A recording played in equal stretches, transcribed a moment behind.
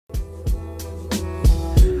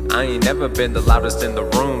I ain't never been the loudest in the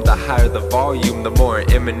room. The higher the volume, the more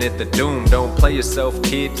imminent the doom. Don't play yourself,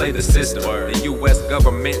 kid, play the system. The U.S.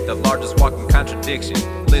 government, the largest walking contradiction.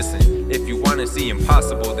 Listen, if you wanna see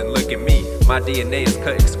impossible, then look at me. My DNA is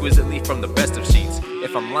cut exquisitely from the best of sheets.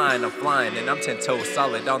 If I'm lying, I'm flying, and I'm 10 toes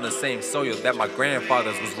solid on the same soil that my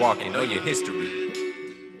grandfathers was walking. Know your history.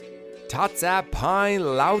 Tatsa Pine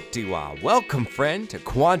Lautiwa. Welcome, friend, to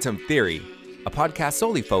Quantum Theory, a podcast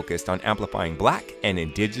solely focused on amplifying Black and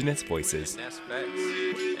Indigenous voices. And that's facts.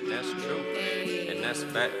 And that's true. And that's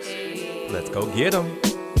facts. Let's go get them.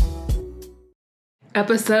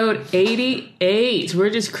 Episode 88.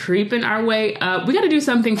 We're just creeping our way up. We got to do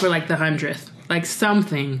something for like the 100th. Like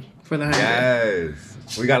something for the 100th.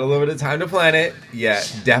 Yes. We got a little bit of time to plan it. Yeah,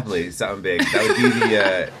 definitely something big. That would be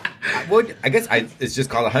the, well, I guess it's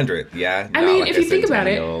just called 100. Yeah. I mean, if you think about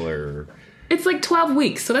it, or... it's like 12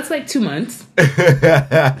 weeks. So that's like 2 months.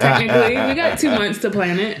 Technically. We got 2 months to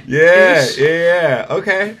plan it. Yeah, yeah.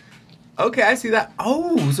 Okay, I see that.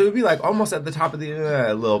 Oh, so it'd be like almost at the top of the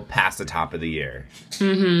a little past the top of the year.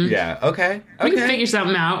 Mm-hmm. Yeah, okay. We can figure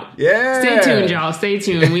something out. Yeah. Stay tuned, y'all. Stay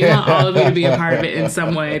tuned. We want all of you to be a part of it in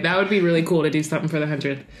some way. That would be really cool to do something for the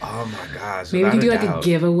 100th. Oh my gosh. Maybe we can do like a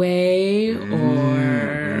giveaway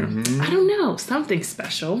or I don't know, something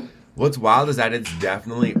special. What's wild is that it's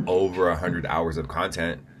definitely over 100 hours of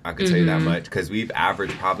content. I can tell you that much because we've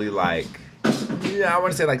averaged probably like, I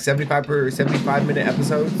want to say like 75 minute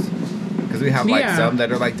episodes. Because we have like some that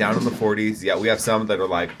are like down in the 40s. Yeah, we have some that are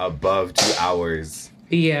like above 2 hours.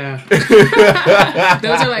 Yeah.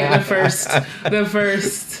 Those are like the first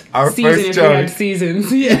Our season first if we had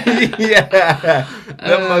seasons. Yeah. Yeah.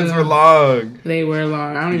 Them ones were long. They were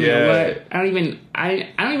long. I don't even know what I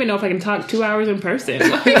don't even know if I can talk 2 hours in person.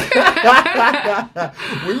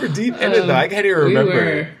 We were deep in it though. I can't even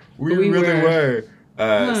remember. We really were.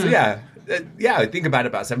 So yeah, think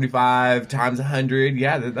about 75 times 100.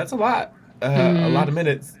 Yeah, that's a lot. A lot of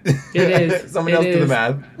minutes. It is. Someone else do the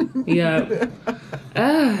math. Yeah.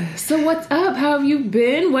 So what's up? How have you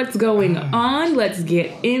been? What's going on? Let's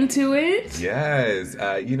get into it. Yes.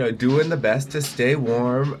 Doing the best to stay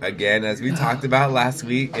warm. Again, as we talked about last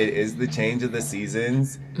week, it is the change of the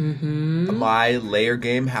seasons. Mm-hmm. My layer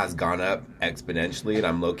game has gone up exponentially, and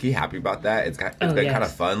I'm low-key happy about that. It's been kind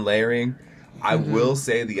of fun layering. I will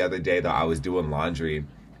say the other day, though, I was doing laundry,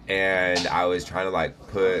 and I was trying to, like,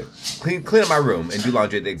 clean up my room and do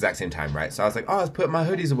laundry at the exact same time, right? So I was like, let's put my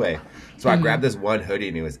hoodies away. So I grabbed this one hoodie,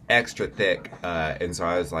 and it was extra thick, and so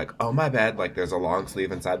I was like, oh, my bad, like, there's a long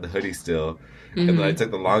sleeve inside the hoodie still. And then I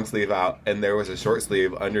took the long sleeve out, and there was a short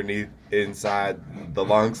sleeve underneath inside the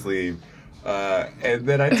long sleeve. And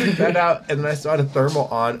then I took that out, and then I saw the thermal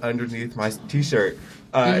on underneath my T-shirt.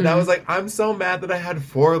 And I was like, I'm so mad that I had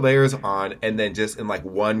 4 layers on, and then just in like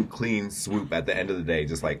one clean swoop at the end of the day,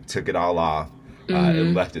 just like took it all off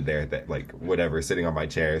and left it there, sitting on my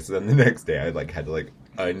chair. So then the next day I like had to like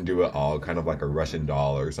undo it all, kind of like a Russian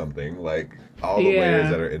doll or something, like all the layers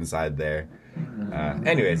that are inside there.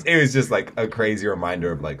 Anyways, it was just like a crazy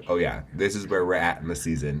reminder of like, oh yeah, this is where we're at in the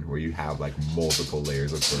season, where you have like multiple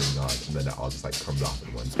layers of going on, and then it all just like comes off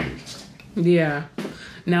in one swoop. Yeah.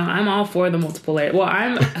 No, I'm all for the multiple layer. Well,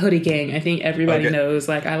 I'm hoodie gang. I think everybody knows.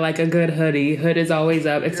 Like, I like a good hoodie. Hood is always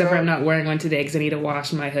up, except for I'm not wearing one today because I need to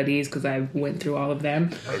wash my hoodies because I went through all of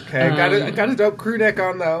them. Okay, I got a dope crew neck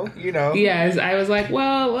on though. You know. Yes, I was like,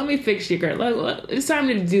 well, let me fix your girl. It's time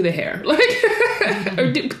to do the hair, like,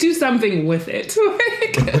 or do something with it.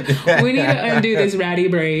 Like, we need to undo this ratty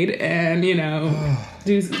braid and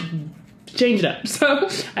change it up. So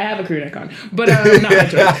I have a crew neck on, but not my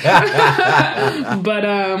choice.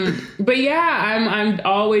 But yeah, I'm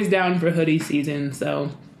always down for hoodie season. So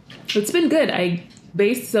it's been good. I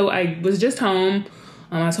was just home.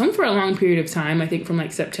 I was home for a long period of time. I think from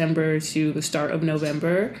like September to the start of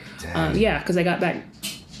November. Because I got back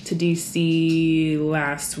to DC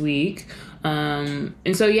last week.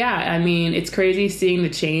 And so, I mean, it's crazy seeing the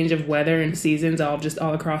change of weather and seasons all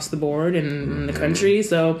across the board in the country.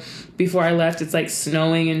 So before I left, it's like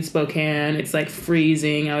snowing in Spokane. It's like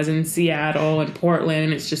freezing. I was in Seattle and Portland,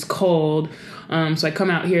 and it's just cold. So I come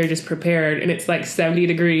out here just prepared, and it's like 70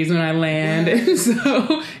 degrees when I land. And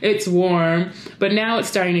so it's warm, but now it's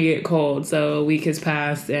starting to get cold. So a week has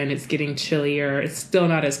passed and it's getting chillier. It's still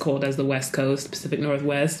not as cold as the West Coast, Pacific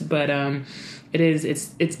Northwest, but,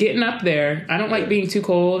 it's getting up there. I don't like being too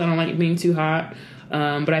cold. I don't like being too hot.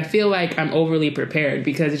 But I feel like I'm overly prepared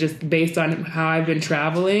because just based on how I've been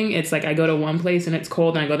traveling, it's like I go to one place and it's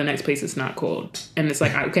cold and I go to the next place, it's not cold. And it's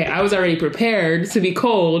like, okay, I was already prepared to be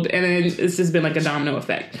cold, and then it's just been like a domino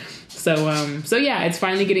effect. So yeah, it's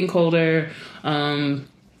finally getting colder.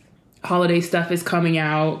 holiday stuff is coming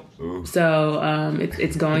out. Ooh. So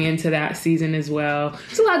it's going into that season as well.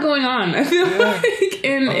 There's a lot going on, I feel like,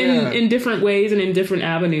 in different ways and in different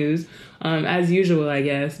avenues, as usual, I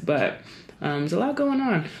guess. But there's a lot going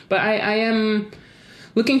on. But I am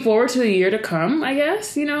looking forward to the year to come, I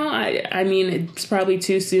guess. I mean, it's probably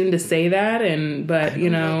too soon to say that, but I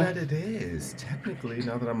don't know that it is, technically,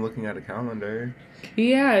 now that I'm looking at a calendar.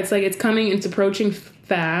 Yeah, it's like it's coming, it's approaching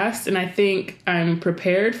fast, and I think I'm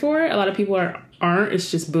prepared for it. A lot of people aren't.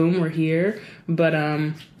 It's just boom, we're here. But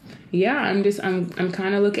yeah, I'm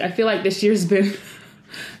kind of looking. I feel like this year's been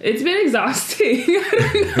it's been exhausting. I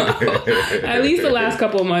don't know. At least the last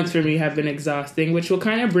couple of months for me have been exhausting, which will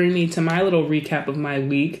kind of bring me to my little recap of my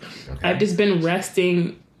week. Okay. I've just been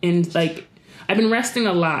resting I've been resting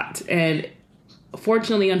a lot, and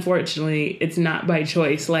unfortunately, it's not by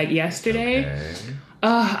choice. Like yesterday,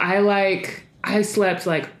 I slept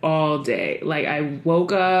like all day. Like I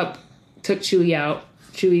woke up, took Chewy out.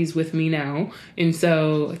 Chewy's with me now, and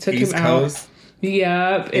so took East him Coast. out.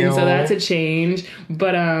 Yep, and so that's a change.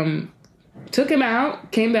 But took him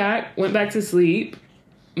out, came back, went back to sleep.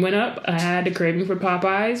 Went up, I had a craving for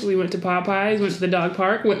Popeyes. We went to Popeyes, went to the dog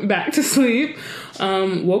park, went back to sleep.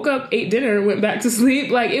 Woke up, ate dinner, went back to sleep.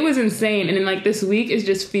 Like, it was insane. And then, like, this week, it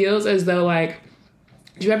just feels as though, like,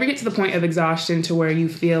 do you ever get to the point of exhaustion to where you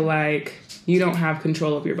feel like you don't have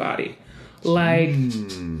control of your body? Like,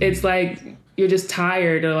 it's like you're just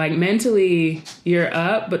tired, or like mentally you're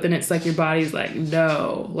up, but then it's like your body's like,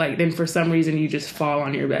 no. Like, then for some reason you just fall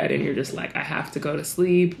on your bed and you're just like, I have to go to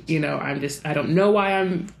sleep. I don't know why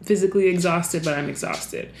I'm physically exhausted, but I'm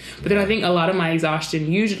exhausted. But then I think a lot of my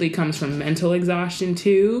exhaustion usually comes from mental exhaustion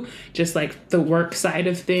too. Just like the work side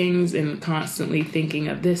of things, and constantly thinking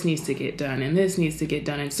of this needs to get done and this needs to get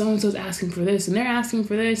done, and so-and-so's asking for this and they're asking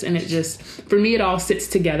for this. And it just, for me, it all sits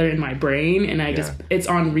together in my brain, and it's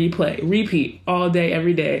on repeat all day,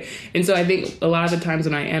 every day. And so I think a lot of the times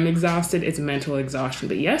when I am exhausted, it's mental exhaustion.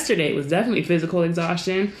 But yesterday it was definitely physical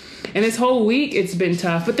exhaustion. And this whole week it's been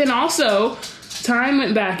tough. But then also time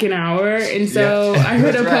went back an hour. And so I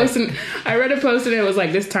read a post and it was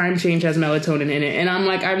like, this time change has melatonin in it. And I'm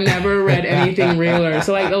like, I've never read anything realer.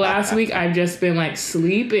 So like the last week I've just been like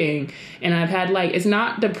sleeping, and I've had like, it's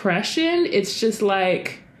not depression. It's just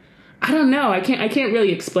like, I don't know. I can't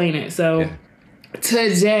really explain it. So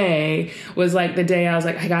today was like the day I was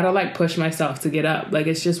like, I gotta like push myself to get up. Like,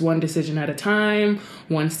 it's just one decision at a time,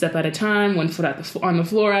 one step at a time, one foot on the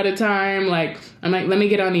floor at a time. Like, I'm like, let me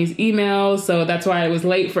get on these emails. So that's why it was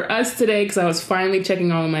late for us today, because I was finally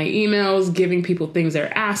checking all of my emails, giving people things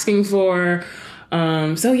they're asking for.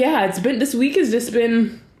 So yeah, this week has just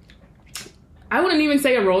been, I wouldn't even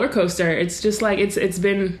say a roller coaster. It's just like,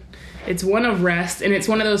 it's one of rest, and it's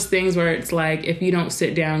one of those things where it's like, if you don't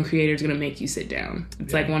sit down, creator's going to make you sit down.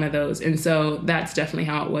 It's like one of those. And so that's definitely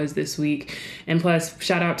how it was this week. And plus,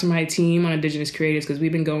 shout out to my team on Indigenous Creatives, because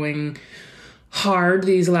we've been going hard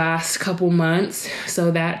these last couple months. So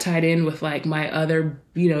that tied in with like my other,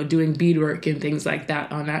 doing beadwork and things like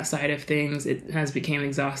that on that side of things. It has become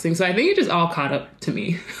exhausting. So I think it just all caught up to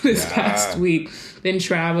me this past week. Been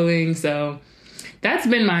traveling. So that's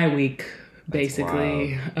been my week.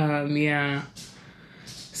 Basically, yeah.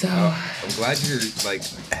 So I'm glad you're like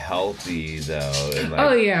healthy though, and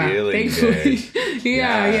like feeling thankfully.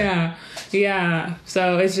 good. Yeah.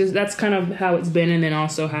 So it's just, that's kind of how it's been. And then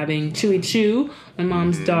also having Chewy Chew, my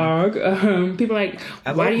mom's dog. People are like,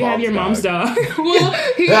 why do you have your mom's dog? Well,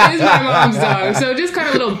 he is my mom's dog. So just kind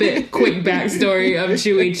of a little bit quick backstory of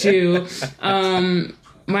Chewy Chew.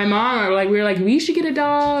 My mom, we were like, we should get a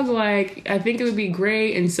dog. Like, I think it would be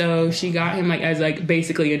great. And so she got him like as like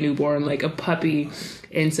basically a newborn, like a puppy.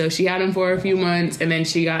 And so she had him for a few months, and then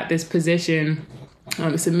she got this position,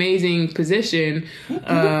 this amazing position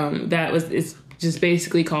it's just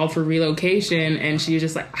basically called for relocation. And she was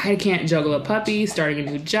just like, I can't juggle a puppy, starting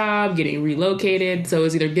a new job, getting relocated. So it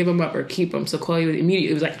was either give him up or keep him. So Chloe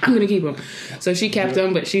immediately was like, I'm going to keep him. So she kept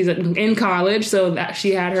him, but she's in college, so that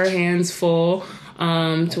she had her hands full.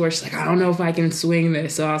 To where she's like, I don't know if I can swing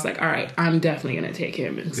this. So I was like, all right, I'm definitely going to take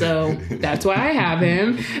him. And so that's why I have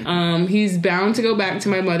him. He's bound to go back to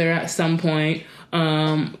my mother at some point.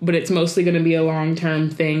 But it's mostly going to be a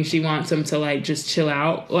long-term thing. She wants him to like just chill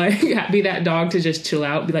out, like be that dog to just chill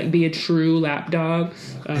out, be a true lap dog.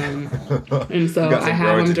 And so I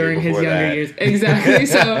have him during his younger years. Exactly.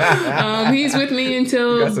 So he's with me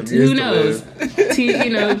until who knows,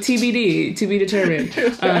 TBD, to be determined.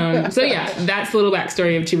 So yeah, that's the little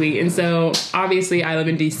backstory of Chewy. And so obviously I live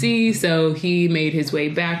in DC, so he made his way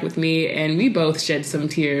back with me, and we both shed some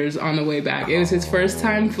tears on the way back. It was his first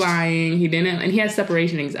time flying. He has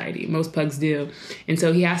separation anxiety. Most pugs do. And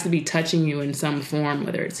so he has to be touching you in some form,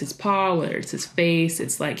 whether it's his paw, whether it's his face.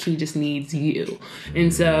 It's like he just needs you.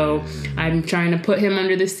 And so I'm trying to put him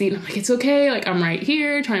under the seat. And I'm like, it's okay. Like, I'm right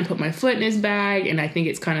here trying to put my foot in his bag. And I think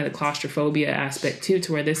it's kind of the claustrophobia aspect too,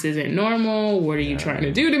 to where this isn't normal. What are you trying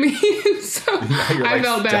to do to me? So I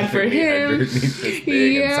felt bad for him.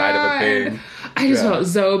 Inside of a thing. I just felt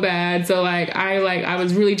so bad. So I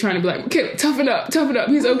was really trying to be like, okay, toughen up.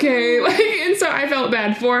 He's okay. And so I felt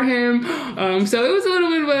bad for him. So it was a little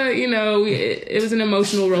bit of a, it was an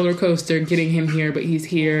emotional roller coaster getting him here, but he's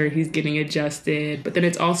here, he's getting adjusted. But then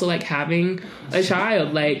it's also like having a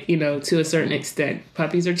child, to a certain extent.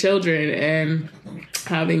 Puppies are children, and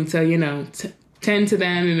having to, tend to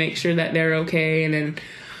them and make sure that they're okay. And then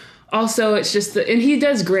also it's just, and he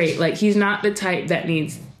does great. Like, he's not the type that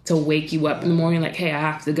needs to wake you up in the morning like, hey, I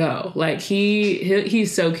have to go. Like,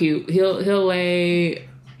 he's so cute. He'll lay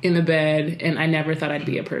in the bed, and I never thought I'd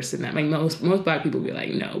be a person that, like, most Black people be like,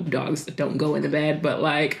 no, dogs don't go in the bed. But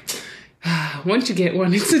once you get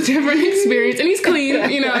one, it's a different experience. And he's clean.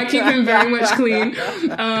 I keep him very much clean.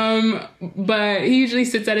 But he usually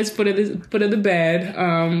sits at his foot of the bed.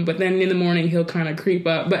 But then in the morning he'll kind of creep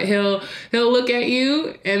up. But he'll look at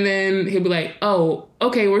you, and then he'll be like, oh,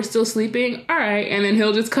 okay, we're still sleeping? All right. And then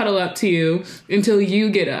he'll just cuddle up to you until you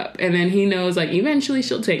get up. And then he knows, eventually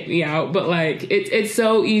she'll take me out. But, it's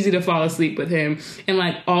so easy to fall asleep with him. And,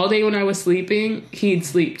 all day when I was sleeping, he'd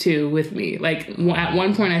sleep, too, with me. At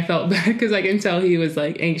one point I felt bad because I can tell he was,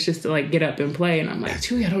 anxious to, get up and play. And I'm like,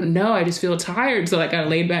 Chewy, I don't know. I just feel tired. So, I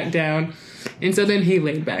laid back down. And so then he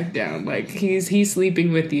laid back down. He's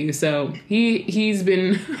sleeping with you. So he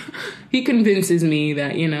convinces me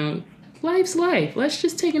that, life's life. Let's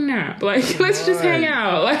just take a nap. Let's just hang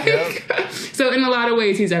out. So in a lot of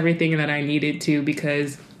ways, he's everything that I needed to,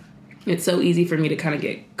 because it's so easy for me to kind of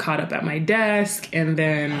get caught up at my desk and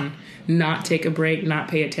then not take a break, not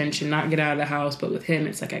pay attention, not get out of the house. But with him,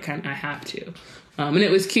 it's I have to. And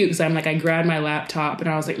it was cute because I grabbed my laptop and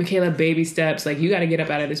I was like, Michaela, baby steps. You got to get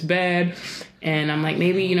up out of this bed. And I'm like,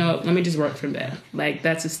 maybe, let me just work from bed.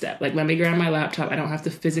 That's a step. Let me grab my laptop. I don't have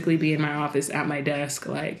to physically be in my office at my desk.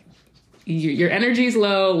 Your energy's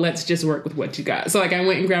low. Let's just work with what you got. So I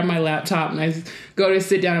went and grabbed my laptop and I go to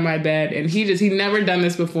sit down in my bed, and he never done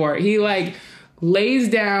this before. He lays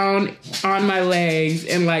down on my legs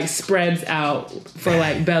and spreads out for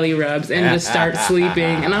belly rubs and just starts sleeping.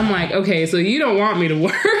 And I'm like, okay, so you don't want me to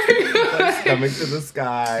work. Stomach to the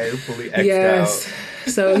sky, fully X'd out.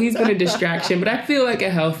 So he's been a distraction, but I feel like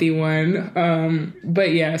a healthy one.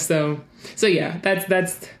 But yeah, so yeah,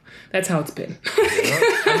 that's how it's been.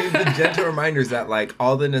 The gentle reminders that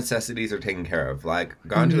all the necessities are taken care of.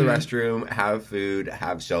 Gone to the restroom, have food,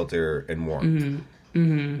 have shelter, and warmth.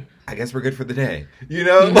 I guess we're good for the day. A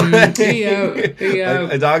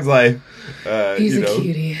dog's life. He's a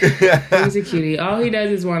cutie. He's a cutie. All he does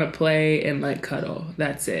is want to play and cuddle.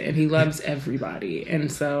 That's it. And he loves everybody.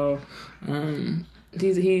 And so we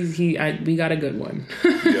got a good one.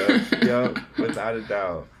 Yep, without a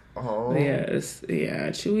doubt. Oh. Yes,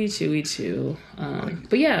 yeah, chew.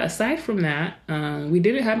 But yeah, aside from that,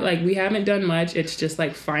 we haven't done much. It's just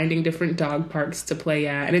finding different dog parks to play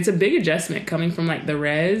at, and it's a big adjustment coming from the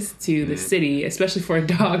res to the city, especially for a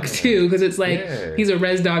dog too, because it's he's a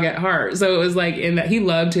res dog at heart. So it was in that he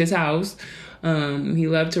loved his house. He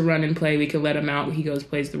loved to run and play. We could let him out. He goes,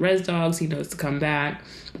 plays the res dogs. He knows to come back.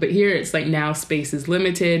 But here it's now space is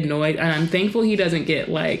limited, noise, and I'm thankful he doesn't get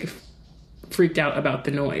freaked out about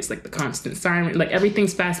the noise, the constant siren.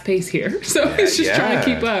 Everything's fast paced here, so he's just trying to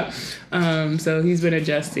keep up. So he's been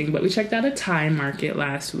adjusting. But we checked out a Thai market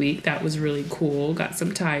last week. That was really cool. Got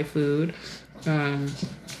some Thai food.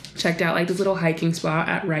 Checked out this little hiking spot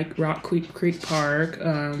at Rock Creek Park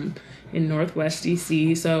in Northwest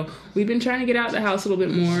DC. So we've been trying to get out of the house a little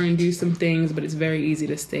bit more and do some things, but it's very easy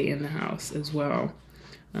to stay in the house as well.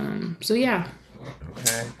 So yeah.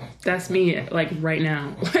 Okay. That's me, right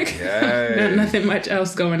now. Nothing much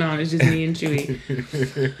else going on. It's just me and Chewy.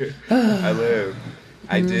 I live.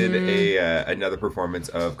 I did another performance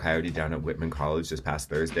of Coyote down at Whitman College this past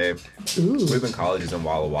Thursday. Ooh. Whitman College is in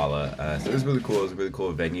Walla Walla. So it was really cool. It was a really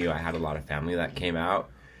cool venue. I had a lot of family that came out.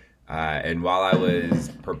 And while I was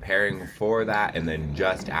preparing for that, and then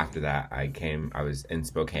just after that, I was in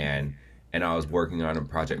Spokane, and I was working on a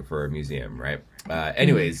project for a museum, right?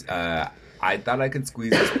 I thought I could squeeze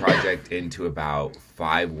this project into about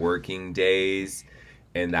 5 working days,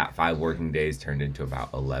 and that 5 working days turned into about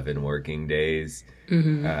 11 working days.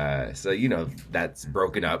 So, that's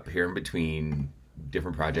broken up here in between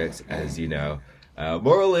different projects, as you know.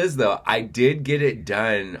 Moral is, though, I did get it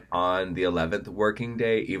done on the 11th working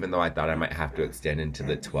day, even though I thought I might have to extend into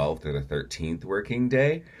the 12th or the 13th working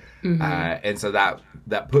day. And so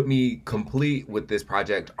that put me complete with this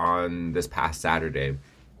project on this past Saturday.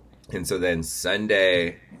 And so then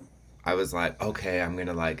Sunday, I was like, okay, I'm going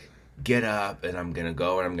to like get up and I'm going to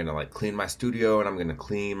go and I'm going to like clean my studio and I'm going to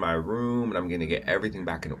clean my room and I'm going to get everything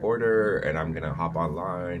back in order and I'm going to hop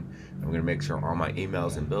online. I'm going to make sure all my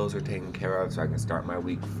emails and bills are taken care of so I can start my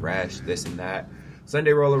week fresh, this and that.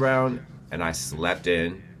 Sunday roll around and I slept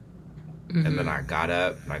in and then I got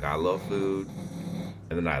up and I got a little food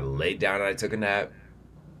and then I laid down and I took a nap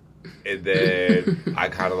and then I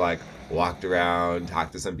kind of like walked around,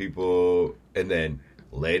 talked to some people and then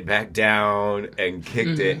laid back down and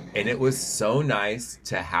kicked it. And it was so nice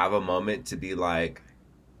to have a moment to be like,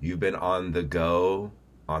 you've been on the go,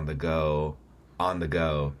 on the go, on the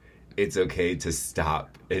go. It's okay to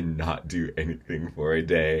stop and not do anything for a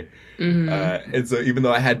day. And so even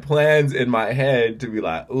though I had plans in my head to be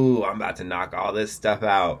like, ooh, I'm about to knock all this stuff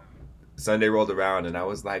out, Sunday rolled around and I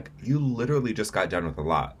was like, you literally just got done with a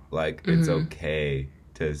lot. Like, it's okay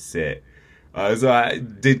to sit. So I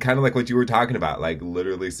did kind of like what you were talking about, like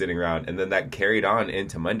literally sitting around. And then that carried on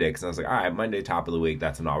into Monday because I was like, all right, Monday, top of the week,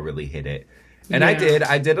 that's when I'll really hit it. And I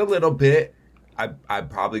did a little bit. I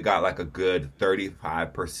probably got like a good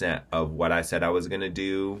 35% of what I said I was going to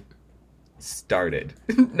do started.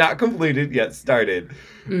 Not completed yet, started.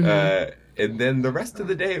 And then the rest of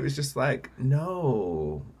the day, it was just like,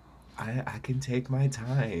 no, I can take my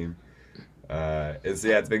time. And so,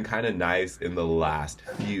 yeah, it's been kind of nice in the last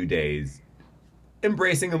few days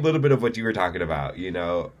embracing a little bit of what you were talking about, you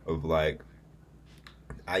know, of like,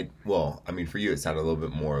 I mean, for you, it sounded a little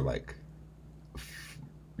bit more like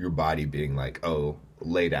your body being like, oh,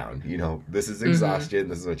 lay down, you know, this is exhaustion.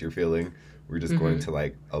 This is what you're feeling. We're just going to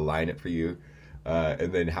like align it for you.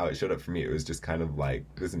 And then how it showed up for me, it was just kind of like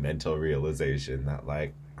this mental realization that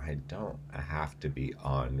like, I don't have to be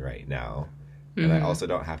on right now. And I also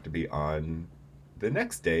don't have to be on the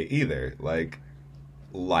next day either. Like,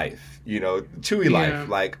 life, you know, chewy life.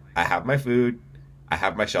 Like, I have my food, I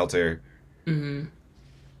have my shelter,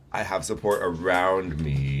 I have support around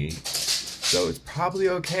me, so it's probably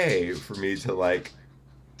okay for me to like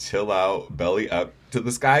chill out, belly up to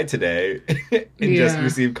the sky today and just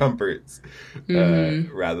receive comforts,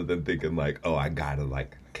 rather than thinking like, oh, I gotta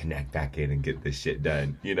like connect back in and get this shit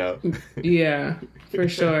done, you know? Yeah, for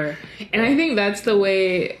sure. And I think that's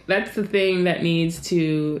the thing that needs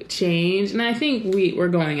to change. And I think we're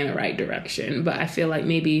going in the right direction, but I feel like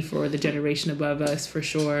maybe for the generation above us, for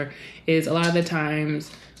sure, is a lot of the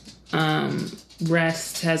times,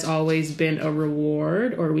 rest has always been a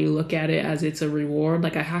reward, or we look at it as it's a reward.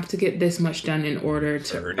 Like, I have to get this much done in order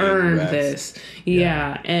to earn this.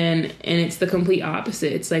 Yeah. And it's the complete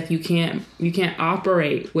opposite. It's like you can't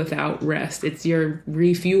operate without rest. It's your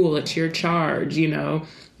refuel. It's your charge, you know.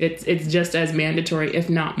 It's just as mandatory, if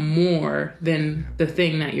not more, than the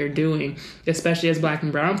thing that you're doing. Especially as Black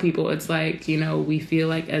and brown people, it's like, you know, we feel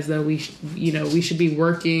like as though we should be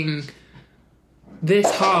working this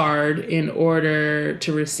hard in order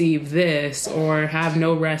to receive this, or have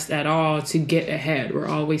no rest at all to get ahead. We're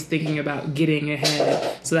always thinking about getting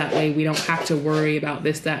ahead, so that way we don't have to worry about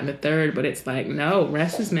this, that, and the third. But it's like, no,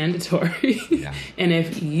 rest is mandatory. And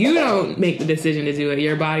if you don't make the decision to do it,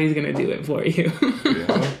 your body's going to do it for you.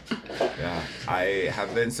 Yeah. I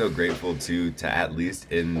have been so grateful to at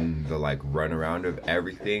least in the like run around of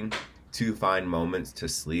everything, to find moments to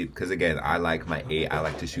sleep. Because again, I like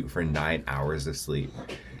to shoot for 9 hours of sleep.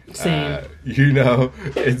 Same. You know,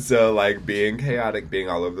 and so like being chaotic, being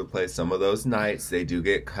all over the place, some of those nights they do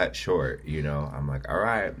get cut short. You know, I'm like, all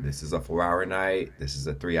right, this is a 4-hour night, this is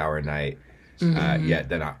a 3-hour night.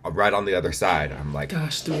 Then I right on the other side, I'm like,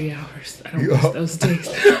 gosh, 3 hours. I don't miss those days.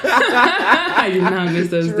 I do not miss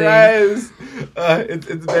those days.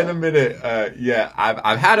 It's been a minute.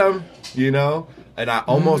 I've had them, you know. And I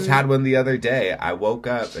almost had one the other day. I woke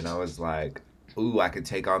up and I was like, ooh, I could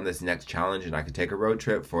take on this next challenge and I could take a road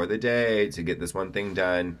trip for the day to get this one thing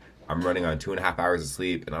done. I'm running on 2.5 hours of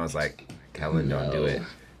sleep. And I was like, Kellen, don't do it.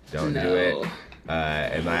 Don't do it.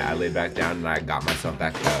 And I laid back down and I got myself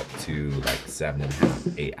back up to like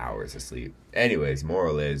 7.5, 8 hours of sleep. Anyways,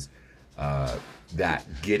 moral is that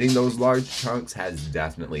getting those large chunks has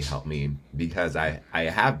definitely helped me, because I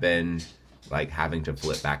have been like having to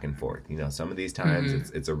flip back and forth. You know, some of these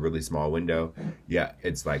times it's a really small window. Yeah,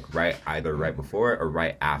 it's like either right before or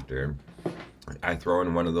right after I throw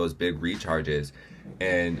in one of those big recharges,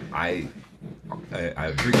 and I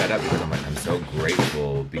I bring that up because I'm so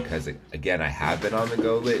grateful because, again, I have been on the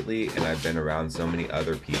go lately and I've been around so many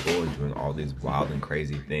other people and doing all these wild and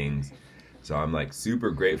crazy things. So I'm like super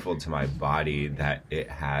grateful to my body that it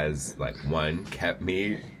has, like, one, kept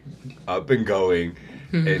me up and going,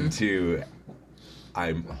 and two,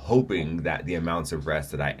 I'm hoping that the amounts of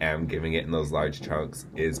rest that I am giving it in those large chunks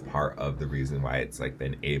is part of the reason why it's like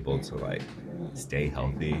been able to like stay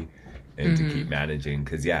healthy and to keep managing.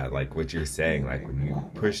 Because yeah, like what you're saying, like when you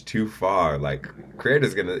push too far, like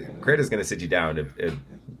creator's gonna sit you down if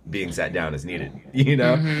being sat down is needed, you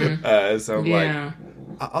know. So I'm like,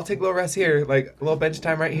 I'll take a little rest here, like a little bench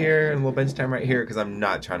time right here and a little bench time right here, because I'm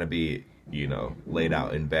not trying to be, you know, laid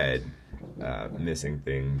out in bed missing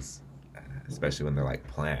things, especially when they're like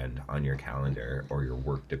planned on your calendar or your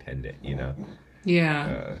work dependent, you know.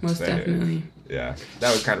 Most definitely. Yeah,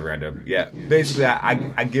 that was kind of random. Yeah, basically,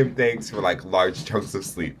 I give thanks for like large chunks of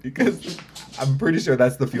sleep because I'm pretty sure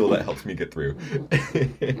that's the fuel that helps me get through.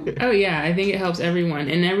 Oh yeah, I think it helps everyone,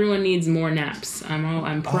 and everyone needs more naps.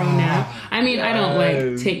 I'm pro nap. I mean, I don't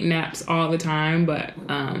like take naps all the time, but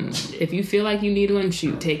if you feel like you need one,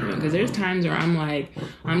 shoot, take one. Because there's times where I'm like,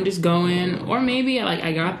 I'm just going, or maybe like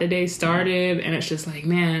I got the day started, and it's just like,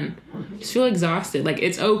 man, I just feel exhausted. Like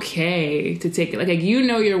it's okay to take it. Like you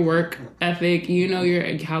know your work ethic, you know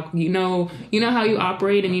how you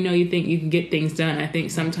operate, and you think you can get things done. I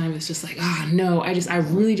think sometimes it's just like, no, I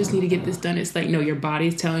really just need to get this done. It's like, no, your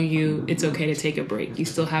body's telling you it's okay to take a break. You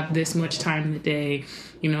still have this much time in the day.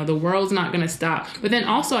 You know, the world's not going to stop. But then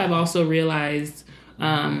also, I've also realized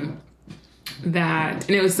that, and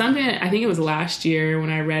it was something, I think it was last year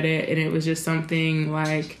when I read it, and it was just something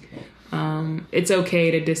like, it's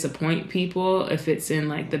okay to disappoint people if it's in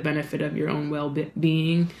like the benefit of your own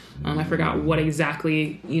well-being. I forgot what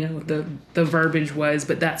exactly, the verbiage was,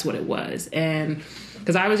 but that's what it was. And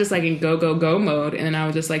because I was just like in go mode, and then I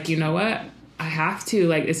was just like, you know what? I have to,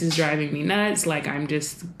 like, this is driving me nuts. Like, I'm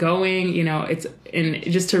just going, and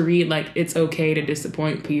just to read, like, it's okay to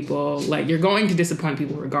disappoint people. Like, you're going to disappoint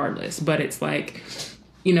people regardless, but it's like,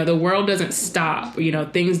 the world doesn't stop.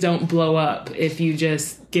 Things don't blow up if you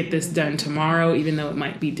just get this done tomorrow, even though it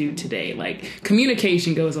might be due today. Like,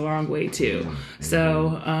 communication goes a long way too.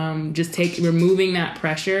 So just removing that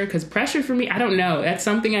pressure, because pressure for me, I don't know. That's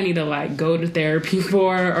something I need to like go to therapy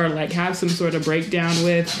for, or like have some sort of breakdown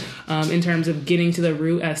with, in terms of getting to the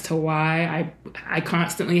root as to why I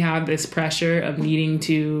constantly have this pressure of needing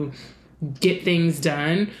to get things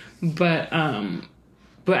done.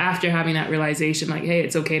 But after having that realization, like, hey,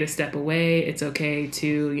 it's okay to step away. It's okay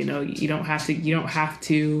to, you don't have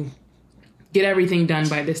to get everything done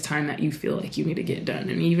by this time that you feel like you need to get done.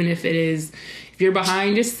 And even if you're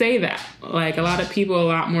behind, just say that. Like, a lot of people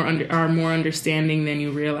are more understanding than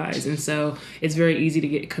you realize. And so it's very easy to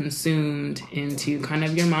get consumed into kind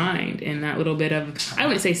of your mind and that little bit of, I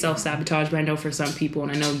wouldn't say self-sabotage, but I know for some people,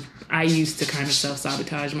 and I know I used to kind of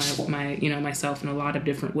self-sabotage my myself in a lot of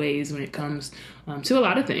different ways when it comes to a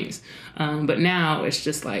lot of things. But now it's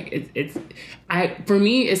just like, for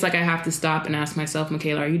me, it's like I have to stop and ask myself,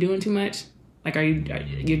 Michaela, are you doing too much? Like, are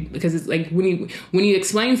you, because it's like when you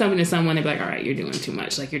explain something to someone, they're like, all right, you're doing too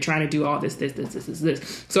much. Like, you're trying to do all this.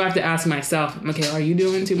 So I have to ask myself, okay, are you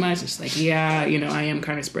doing too much? It's like, yeah, I am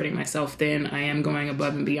kind of spreading myself thin. I am going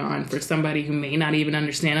above and beyond for somebody who may not even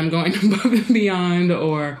understand I'm going above and beyond,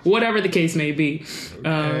 or whatever the case may be.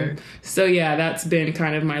 Okay. So yeah, that's been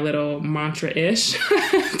kind of my little mantra-ish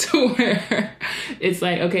to where it's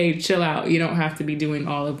like, okay, chill out. You don't have to be doing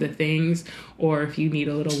all of the things. Or if you need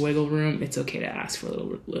a little wiggle room, it's okay to ask for a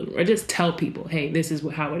little, or just tell people, hey, this is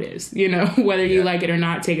how it is. Whether you like it or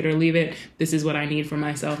not, take it or leave it. This is what I need for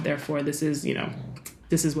myself. Therefore, this is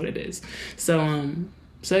what it is.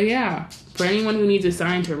 So yeah, for anyone who needs a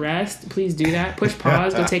sign to rest, please do that. Push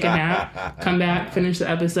pause, go take a nap, come back, finish the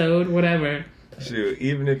episode, whatever. Shoot,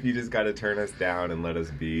 even if you just got to turn us down and let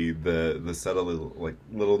us be the subtle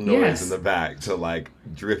little noise in the back to like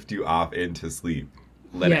drift you off into sleep.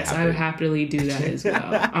 Yes, I would happily do that as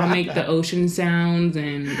well. I'll make the ocean sounds,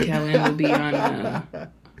 and Kellen will be on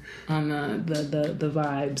the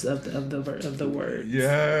vibes of the words.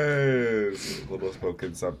 Yes, a little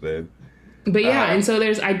spoken something. But yeah, and so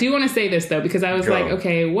I do want to say this though, because I was like,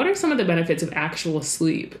 okay, what are some of the benefits of actual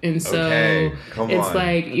sleep? And so it's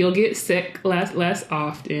like you'll get sick less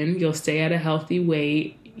often. You'll stay at a healthy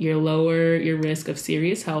weight. You'll lower your risk of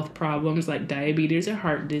serious health problems like diabetes or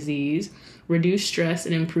heart disease. Reduce stress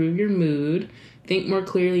and improve your mood, think more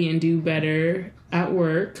clearly and do better at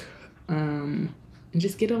work, and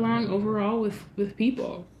just get along overall with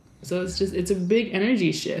people. So it's a big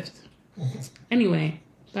energy shift. Anyway,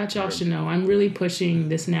 Thought y'all should know. I'm really pushing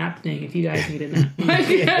this nap thing if you guys need a nap.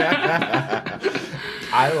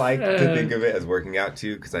 I like to think of it as working out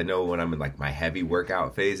too, because I know when I'm in like my heavy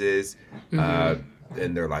workout phases, and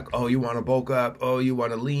they're like, oh, you want to bulk up? Oh, you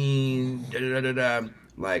want to lean? Da, da, da, da.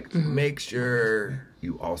 Like, make sure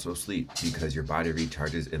you also sleep, because your body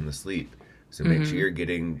recharges in the sleep. So make sure you're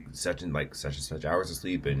getting such and such hours of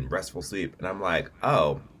sleep and restful sleep. And I'm like,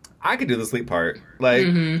 oh, I could do the sleep part. Like,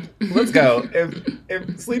 let's go.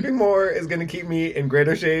 If sleeping more is going to keep me in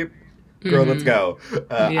greater shape, girl, let's go.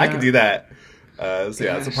 I can do that. So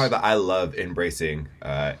yeah, it's a part that I love embracing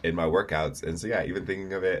in my workouts. And so yeah, even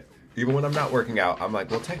thinking of it, even when I'm not working out, I'm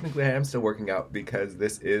like, well, technically I am still working out, because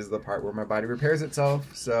this is the part where my body repairs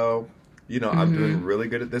itself. So, I'm doing really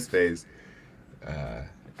good at this phase.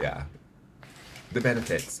 Yeah. The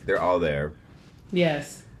benefits, they're all there.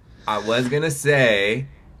 Yes. I was going to say,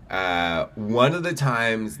 one of the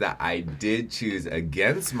times that I did choose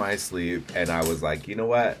against my sleep, and I was like, you know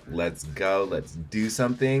what, let's go, let's do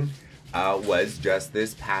something, was just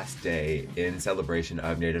this past day in celebration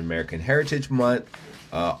of Native American Heritage Month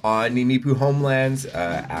on Ninipu homelands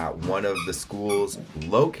at one of the schools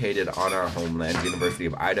located on our homeland, University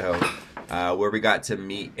of Idaho, where we got to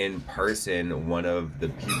meet in person one of the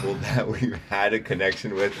people that we've had a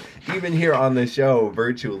connection with, even here on the show,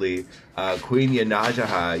 virtually, Queen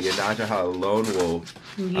Yanajaha Lone Wolf,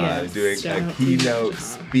 doing a keynote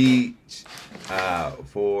speech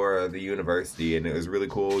for the university, and it was really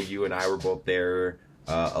cool. You and I were both there,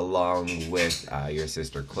 along with your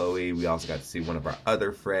sister Chloe. We also got to see one of our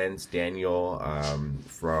other friends, Daniel,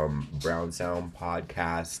 from Brown Sound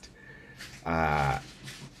Podcast.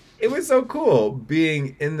 It was so cool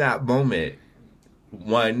being in that moment.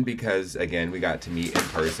 One, because again, we got to meet in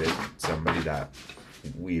person, somebody that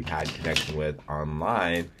we've had connection with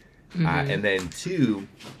online. And then two,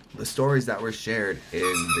 the stories that were shared in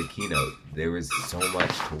the keynote. There was so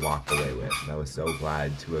much to walk away with. And I was so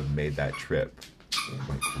glad to have made that trip.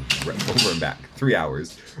 Like, over and back, 3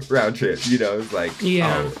 hours round trip. It's like,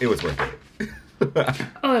 oh, it was worth it.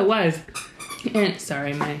 Oh, it was. And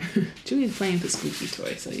sorry, my Julie's playing the squeaky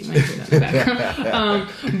toy, so you might hear that in the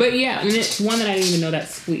background. But yeah, and it's one that I didn't even know that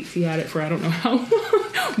squeaks. He had it for I don't know how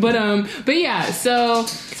long. But yeah, so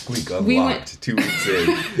Squeak unlocked 2 weeks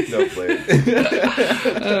in. No play.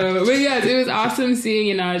 But yes, it was awesome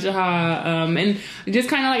seeing Yanajaha, and just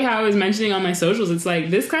kind of like how I was mentioning on my socials, it's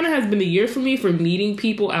like this kind of has been the year for me for meeting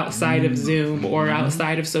people outside of Zoom or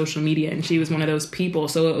outside of social media, and she was one of those people.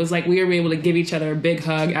 So it was like we were able to give each other a big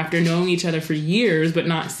hug after knowing each other for years but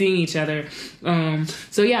not seeing each other.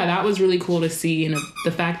 So yeah, that was really cool to see,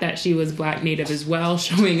 the fact that she was Black Native as well,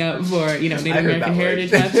 showing up for Native American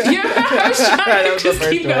Heritage Month. Yeah, I was trying to just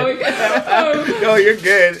keep going. No, you're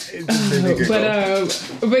good.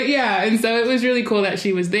 But yeah, and so it was really cool that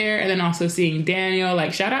she was there, and then also seeing Daniel.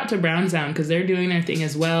 Like, shout out to Brown Sound, because they're doing their thing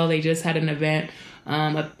as well. They just had an event,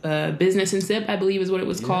 a business and sip, I believe is what it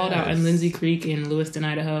was called, out in Lindsay Creek in Lewiston,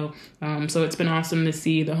 Idaho. So it's been awesome to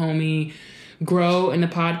see the homie grow in the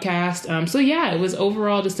podcast. So yeah, it was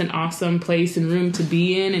overall just an awesome place and room to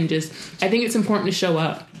be in, and just I think it's important to show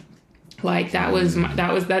up. Like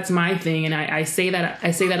that's my thing, and I say that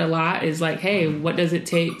a lot, is like, hey, what does it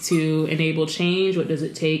take to enable change? What does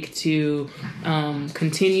it take to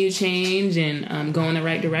continue change and go in the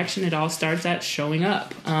right direction? It all starts at showing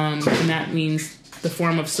up, and that means the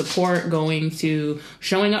form of support going to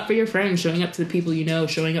showing up for your friends, showing up to the people you know,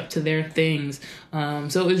 showing up to their things.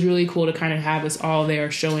 So it was really cool to kind of have us all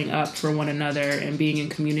there showing up for one another and being in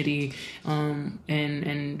community,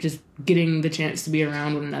 and just getting the chance to be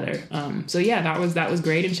around one another. So yeah, that was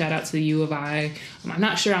great. And shout out to the U of I. I'm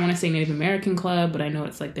not sure I want to say Native American Club, but I know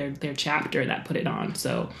it's like their chapter that put it on.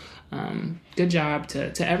 So good job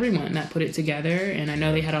to everyone that put it together. And I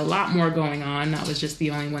know they had a lot more going on. That was just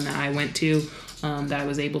the only one that I went to, that I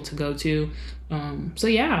was able to go to. So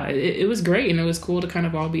yeah, it was great, and it was cool to kind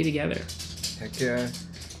of all be together. Heck yeah.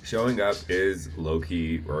 Showing up is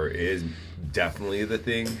low-key, or is definitely the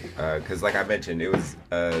thing, because like I mentioned, it was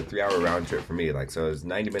a 3-hour round trip for me. Like, so it was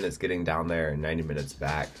 90 minutes getting down there and 90 minutes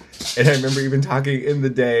back. And I remember even talking in the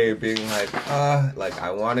day, being like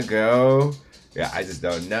I want to go. Yeah, I just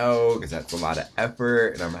don't know, because that's a lot of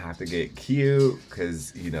effort, and I'm gonna have to get cute,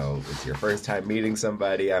 because it's your first time meeting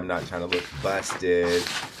somebody. I'm not trying to look busted.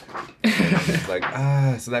 And I'm just like,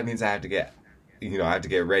 so that means I have to get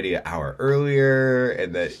ready an hour earlier,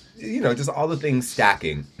 and that, just all the things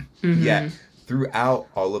stacking. Yet throughout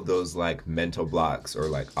all of those like mental blocks or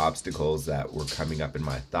like obstacles that were coming up in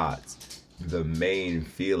my thoughts, the main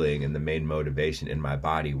feeling and the main motivation in my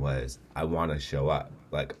body was, I want to show up.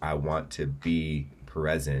 Like, I want to be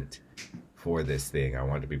present for this thing. I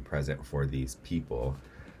want to be present for these people.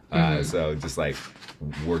 So just like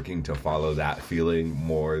working to follow that feeling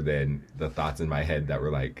more than the thoughts in my head that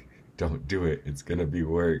were like, don't do it, it's gonna be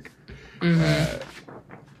work. Yeah,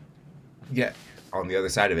 on the other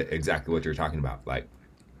side of it, exactly what you're talking about. Like,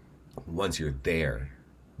 once you're there,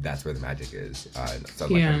 that's where the magic is. So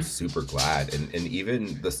like, I'm super glad. And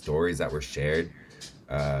even the stories that were shared,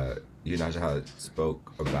 you, Najaha,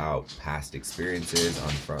 spoke about past experiences on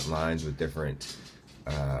front lines with different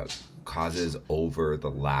causes over the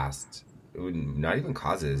last, not even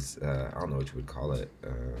causes, I don't know what you would call it.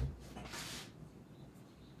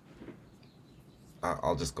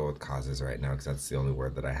 I'll just go with causes right now because that's the only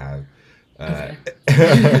word that I have.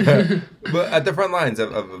 Okay. But at the front lines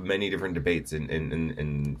of many different debates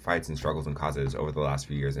and fights and struggles and causes over the last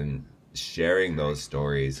few years, and sharing those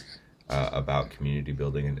stories about community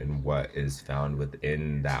building and what is found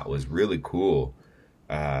within that was really cool.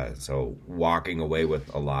 So walking away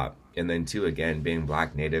with a lot. And then too, again, being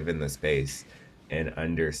Black Native in the space and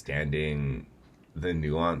understanding the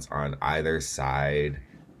nuance on either side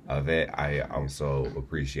of it. I also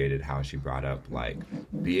appreciated how she brought up like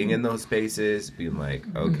being in those spaces, being like,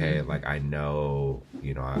 okay, like I know,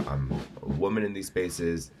 you know, I'm a woman in these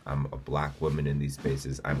spaces, I'm a Black woman in these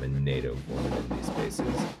spaces, I'm a Native woman in these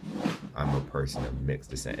spaces, I'm a person of mixed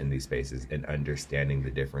descent in these spaces, and understanding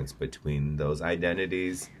the difference between those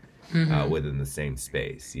identities within the same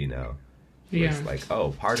space, you know. It's like,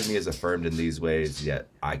 oh, part of me is affirmed in these ways, yet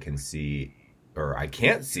I can see, or I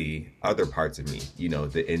can't see, other parts of me, you know,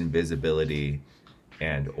 the invisibility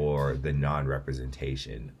and or the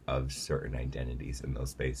non-representation of certain identities in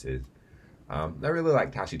those spaces. I really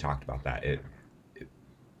liked how she talked about that. It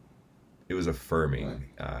was affirming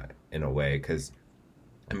in a way, because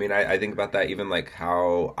I mean, I think about that even like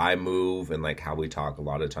how I move and like how we talk a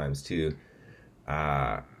lot of times too.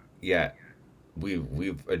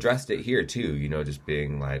 We've addressed it here too, you know, just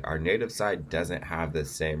being like our Native side doesn't have the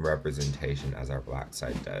same representation as our Black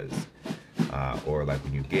side does. Or like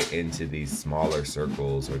when you get into these smaller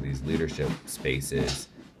circles or these leadership spaces,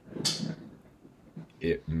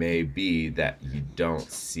 it may be that you don't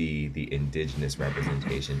see the indigenous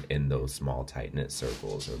representation in those small tight-knit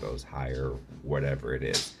circles or those higher whatever it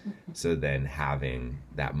is. So then having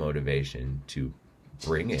that motivation to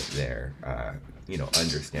bring it there, you know,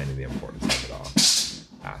 understanding the importance of it all.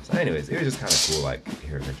 So anyways, it was just kind of cool, like,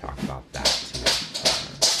 hearing her talk about that too.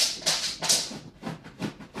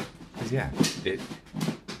 Because yeah,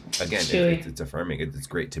 it's affirming. It's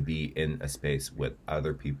great to be in a space with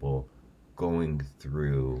other people going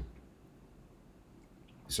through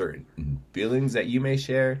certain feelings that you may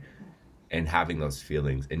share and having those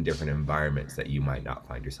feelings in different environments that you might not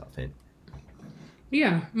find yourself in.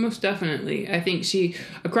 Yeah, most definitely. I think she,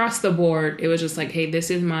 across the board, it was just like, hey, this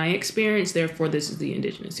is my experience, therefore this is the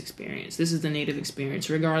indigenous experience. This is the Native experience,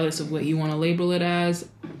 regardless of what you want to label it as.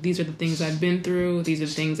 These are the things I've been through. These are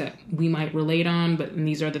the things that we might relate on, but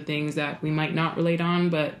these are the things that we might not relate on,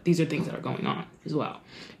 but these are things that are going on as well.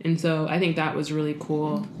 And so I think that was really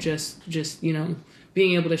cool, just you know,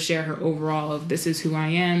 being able to share her overall of this is who I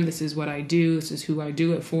am, this is what I do, this is who I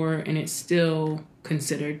do it for, and it's still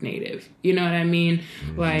considered Native. You know what I mean?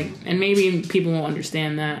 Like, and maybe people won't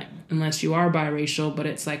understand that unless you are biracial, but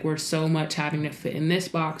it's like we're so much having to fit in this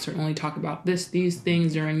box or only talk about these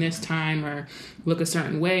things during this time or look a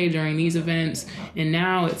certain way during these events. And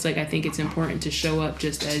now it's like, I think it's important to show up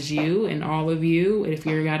just as you and all of you. If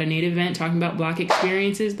you're at a Native event talking about Black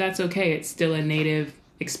experiences, that's okay. It's still a Native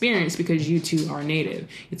experience because you two are Native.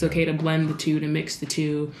 It's okay to blend the two, to mix the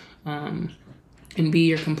two, and be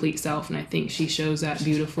your complete self. And I think she shows that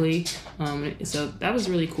beautifully. So that was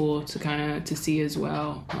really cool to see as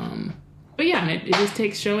well. But yeah, and it just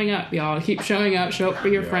takes showing up, y'all. Keep showing up, show up for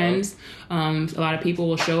your friends. A lot of people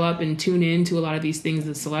will show up and tune in to a lot of these things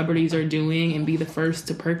the celebrities are doing and be the first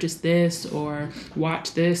to purchase this or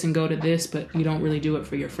watch this and go to this, but you don't really do it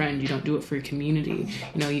for your friend. You don't do it for your community.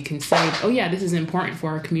 You know, you can say, oh yeah, this is important for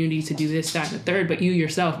our community to do this, that, and the third, but you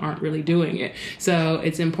yourself aren't really doing it. So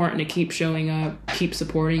it's important to keep showing up, keep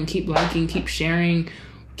supporting, keep liking, keep sharing,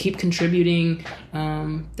 keep contributing.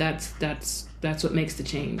 That's what makes the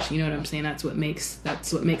change. You know what I'm saying? That's what makes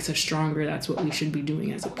us stronger. That's what we should be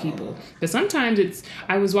doing as a people. But sometimes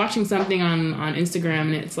I was watching something on Instagram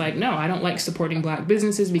and it's like, no, I don't like supporting Black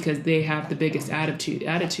businesses because they have the biggest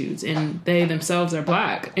attitudes and they themselves are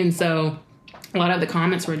Black. And so a lot of the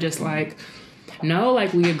comments were just like, no,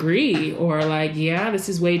 like we agree, or like, yeah, this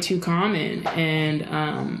is way too common.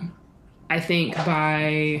 And I think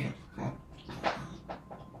by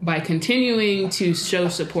continuing to show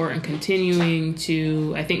support and continuing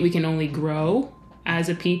to, I think we can only grow as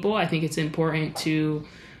a people. I think it's important to,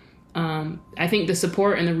 I think the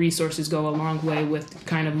support and the resources go a long way with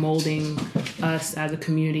kind of molding us as a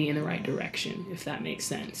community in the right direction, if that makes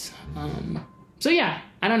sense. So yeah,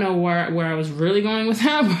 I don't know where I was really going with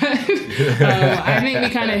that, but I think we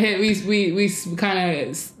kind of we kind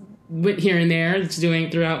of went here and there, just doing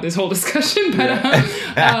throughout this whole discussion. But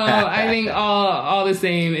I think all the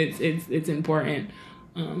same, it's important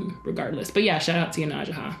regardless. But yeah, shout out to you,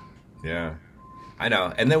 Najaha. Yeah, I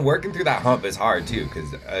know. And then working through that hump is hard too,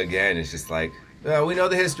 because again, it's just like we know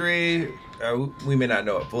the history, we may not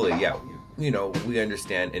know it fully. Yeah, we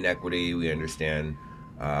understand inequity, we understand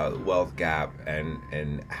wealth gap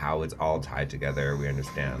and how it's all tied together. We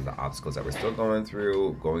understand the obstacles that we're still going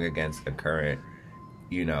through, going against the current,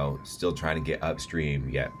 still trying to get upstream,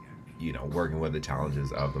 yet, working with the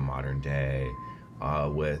challenges of the modern day,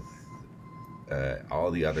 with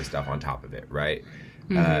all the other stuff on top of it, right?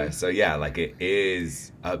 Mm-hmm. So yeah, like it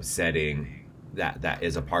is upsetting that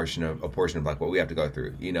is a portion of like what we have to go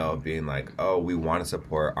through, being like, oh, we want to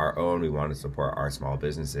support our own, we want to support our small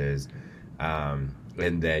businesses,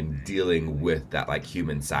 and then dealing with that like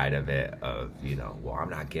human side of it of, well, I'm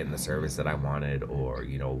not getting the service that I wanted, or,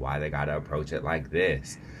 why they got to approach it like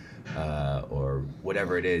this, or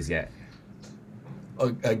whatever it is. Yet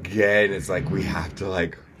again, it's like we have to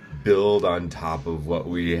like build on top of what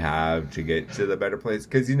we have to get to the better place.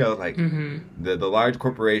 Cause like the large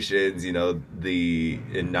corporations,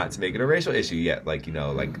 and not to make it a racial issue yet, like,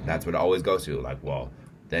 like that's what it always goes to, like, well,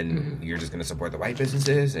 then you're just going to support the white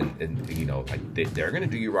businesses and like they're going to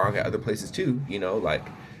do you wrong at other places too, like,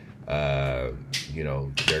 they're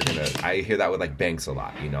going to, I hear that with like banks a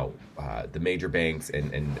lot, the major banks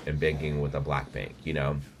and banking with a black bank,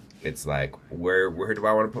 it's like, where do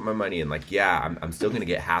I want to put my money? And like, yeah, I'm still going to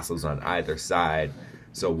get hassles on either side.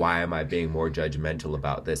 So why am I being more judgmental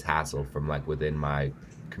about this hassle from like within my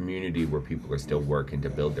community where people are still working to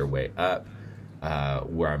build their way up?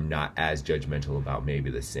 Where I'm not as judgmental about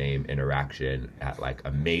maybe the same interaction at like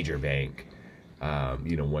a major bank,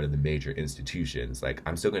 one of the major institutions. Like,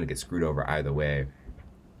 I'm still going to get screwed over either way.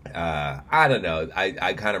 I don't know.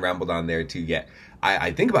 I kind of rambled on there too. Yet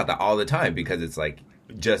I think about that all the time, because it's like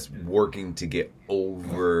just working to get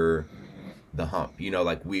over the hump.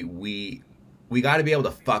 Like we got to be able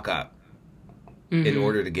to fuck up in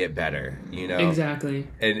order to get better, Exactly.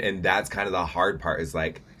 And that's kind of the hard part, is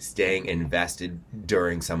like staying invested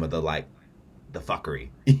during some of the like the fuckery,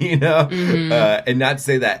 and not to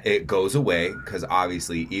say that it goes away, because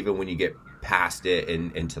obviously even when you get past it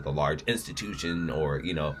and into the large institution, or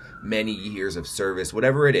many years of service,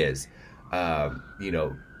 whatever it is,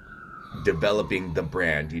 developing the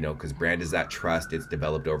brand, because brand is that trust. It's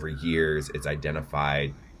developed over years. It's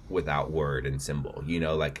identified without word and symbol,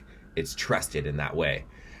 like it's trusted in that way.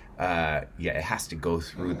 It has to go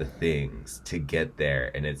through the things to get there,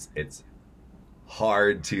 and it's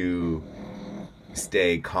hard to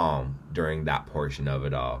stay calm during that portion of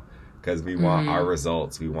it all, because we want our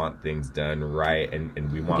results, we want things done right,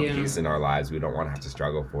 and we want peace in our lives. We don't want to have to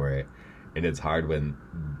struggle for it, and it's hard when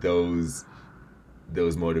those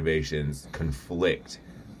motivations conflict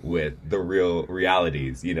with the real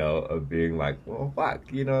realities, of being like, well, fuck,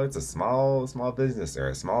 it's a small business or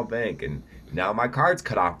a small bank, and now my card's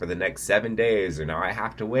cut off for the next 7 days, or now I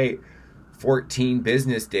have to wait 14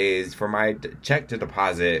 business days for my check to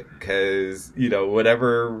deposit, because,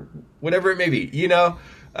 whatever it may be,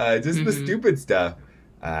 just the stupid stuff.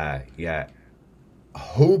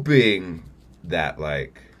 Hoping that,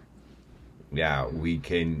 like, we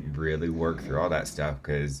can really work through all that stuff,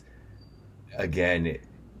 because, again,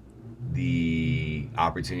 the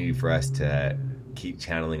opportunity for us to keep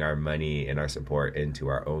channeling our money and our support into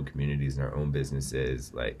our own communities and our own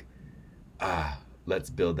businesses, like, let's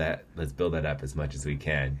build that up as much as we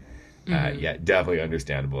can. Definitely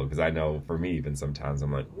understandable, because I know for me, even sometimes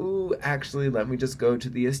I'm like, ooh, actually, let me just go to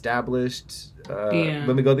the established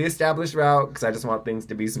let me go the established route, because I just want things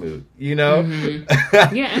to be smooth, and I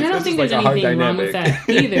don't think there's anything wrong with that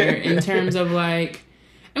either, in terms of like,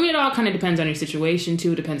 I mean, it all kind of depends on your situation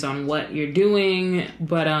too. It depends on what you're doing,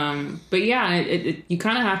 but yeah, you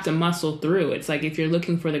kind of have to muscle through. It's like, if you're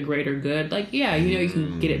looking for the greater good, like, you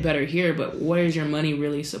can get it better here, but what is your money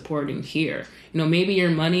really supporting here? Maybe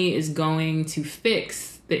your money is going to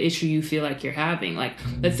fix the issue you feel like you're having. Like,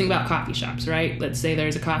 let's think about coffee shops, right? Let's say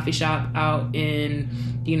there's a coffee shop out in,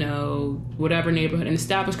 whatever neighborhood, an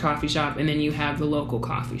established coffee shop, and then you have the local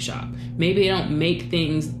coffee shop. Maybe they don't make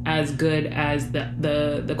things as good as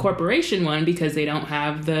the corporation one, because they don't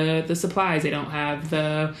have the supplies, they don't have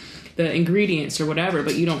the ingredients or whatever,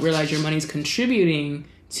 but you don't realize your money's contributing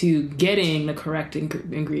to getting the correct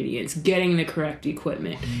ingredients, getting the correct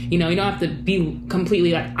equipment. You know, you don't have to be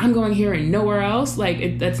completely like, I'm going here and nowhere else.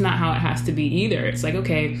 Like, that's not how it has to be either. It's like,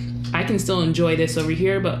 okay, I can still enjoy this over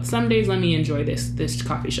here, but some days let me enjoy this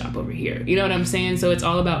coffee shop over here. You know what I'm saying? So it's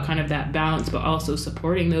all about kind of that balance, but also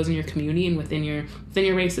supporting those in your community and within your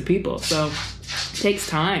race of people. So it takes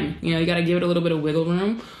time. You know, you got to give it a little bit of wiggle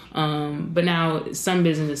room. But now some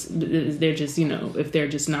businesses, they're just, you know, if they're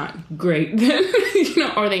just not great, then, you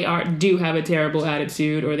know, or they do have a terrible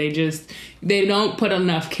attitude, or they don't put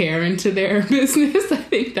enough care into their business. I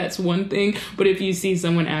think that's one thing. But if you see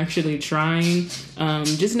someone actually trying,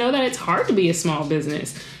 just know that it's hard to be a small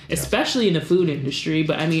business, especially in the food industry.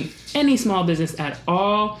 But I mean, any small business at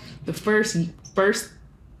all, the first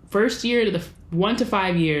year to the 1 to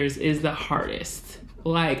 5 years is the hardest.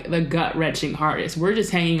 Like the gut-wrenching hardest. We're just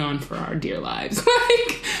hanging on for our dear lives.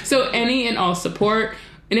 Like, so any and all support,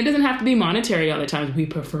 and it doesn't have to be monetary all the time. We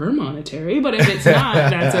prefer monetary, but if it's not,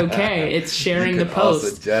 that's okay. It's sharing the post.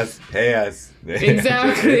 Also just pay us.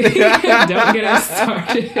 Exactly. Don't get us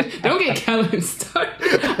started. Don't get Kellen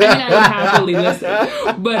started. I mean, I would happily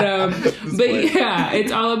listen. But yeah,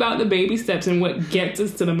 it's all about the baby steps and what gets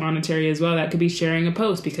us to the monetary as well. That could be sharing a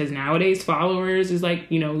post, because nowadays followers is like,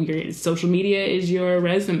 you know, your social media is your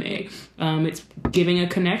resume. It's giving a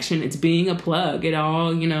connection. It's being a plug. It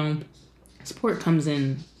all, you know, support comes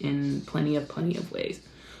in plenty of ways.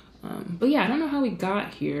 But yeah, I don't know how we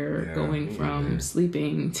got here, going from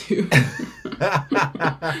sleeping to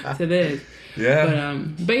to this. Yeah.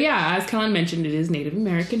 But yeah, as Kellen mentioned, it is Native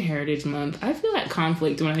American Heritage Month. I feel that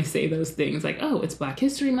conflict when I say those things. Like, oh, it's Black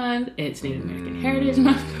History Month. It's Native American Heritage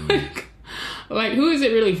Month. Like, who is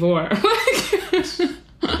it really for? Who is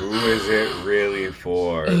it really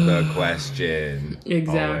for? The question.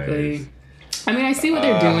 Exactly. Always. I mean, I see what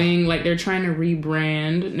they're doing. Like, they're trying to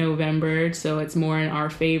rebrand November, so it's more in our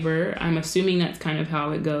favor. I'm assuming that's kind of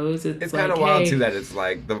how it goes. It's like, kind of wild, too, that it's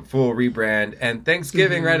like the full rebrand and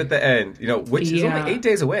Thanksgiving right at the end, you know, which is only 8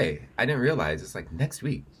 days away. I didn't realize. It's like next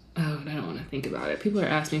week. Oh, I don't want to think about it. People are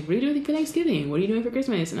asking, what are you doing for Thanksgiving? What are you doing for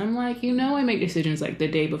Christmas? And I'm like, you know, I make decisions like the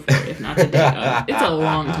day before, if not the day of. It's a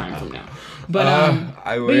long time from now. But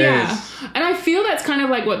I wish. But yeah, and I feel that's kind of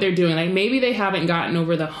like what they're doing. Like, maybe they haven't gotten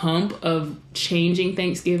over the hump of changing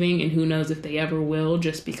Thanksgiving, and who knows if they ever will,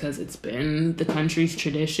 just because it's been the country's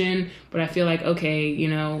tradition. But I feel like, okay, you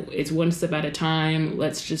know, it's one step at a time.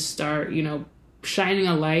 Let's just start, you know, shining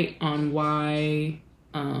a light on why,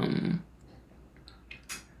 on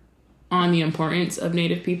the importance of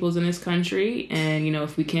Native peoples in this country. And, you know,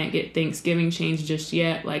 if we can't get Thanksgiving changed just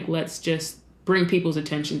yet, like, let's just bring people's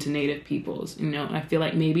attention to Native peoples. You know, I feel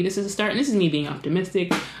like maybe this is a start, and this is me being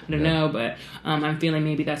optimistic. I don't know, but I'm feeling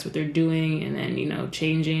maybe that's what they're doing. And then, you know,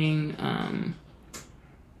 changing,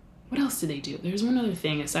 what else do they do? There's one other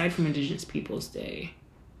thing aside from Indigenous Peoples Day.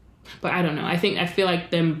 But I don't know. I feel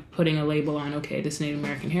like them putting a label on, okay, this Native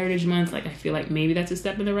American Heritage Month, like, I feel like maybe that's a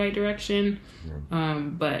step in the right direction.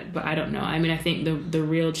 But I don't know. I mean, I think the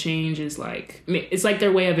real change is like, it's like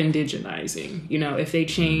their way of indigenizing. You know, if they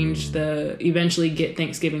change eventually get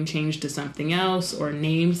Thanksgiving changed to something else or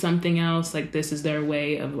named something else, like, this is their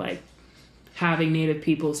way of like having Native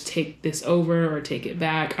peoples take this over or take it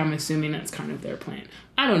back. I'm assuming that's kind of their plan.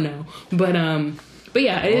 I don't know. But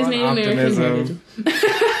yeah, it is Native American Heritage.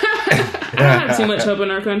 I don't have too much hope in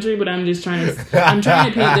our country, but I'm just trying to paint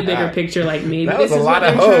the bigger picture. Like, maybe this is what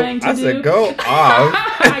they're trying to do. I said, go off.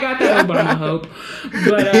 I got that Obama hope.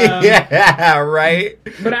 But yeah, right.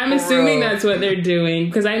 But I'm assuming that's what they're doing,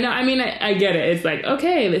 because I know. I mean, I get it. It's like,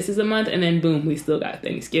 okay, this is a month, and then boom, we still got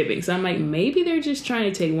Thanksgiving. So I'm like, maybe they're just trying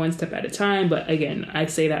to take one step at a time. But again, I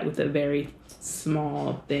say that with a very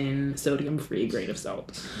small, thin, sodium-free grain of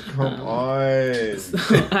salt. Come on. So,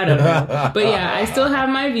 I don't know. But yeah, I still have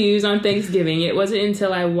my views on Thanksgiving. It wasn't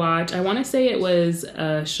until I want to say it was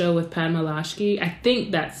a show with Padma Lashki. I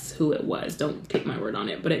think that's who it was. Don't take my word on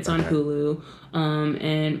it. But it's on Hulu.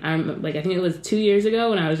 And I'm like, I think it was 2 years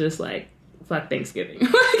ago, and I was just like, fuck Thanksgiving.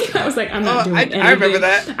 I was like, I'm not doing anything. I remember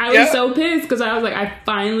that. I was so pissed, because I was like, I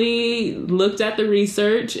finally looked at the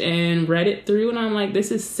research and read it through, and I'm like,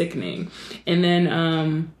 this is sickening. And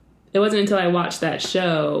then it wasn't until I watched that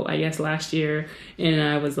show, I guess last year, and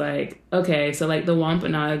I was like, okay, so like the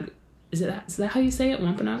Wampanoag, is that how you say it,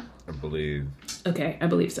 Wampanoag? I believe. Okay, I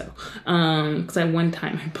believe so. Because one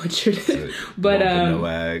time I butchered it. But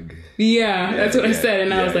Wampanoag. Yeah, that's what I said,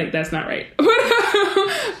 and I was like, that's not right.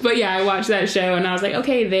 But yeah, I watched that show, and I was like,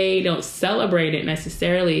 okay, they don't celebrate it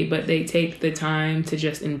necessarily, but they take the time to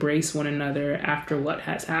just embrace one another after what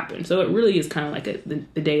has happened. So it really is kind of like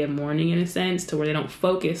the day of mourning, in a sense, to where they don't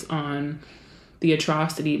focus on the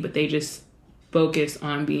atrocity, but they just focus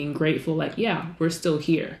on being grateful. Like, yeah, we're still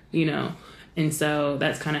here, you know? And so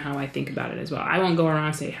that's kind of how I think about it as well. I won't go around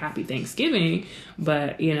and say happy Thanksgiving,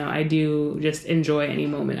 but, you know, I do just enjoy any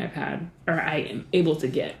moment I've had or I am able to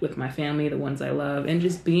get with my family, the ones I love, and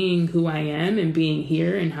just being who I am and being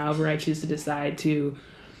here, and however I choose to decide to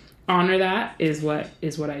honor that is what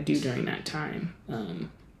I do during that time.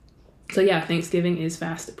 So yeah, Thanksgiving is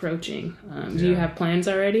fast approaching. Do you have plans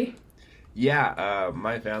already? Yeah,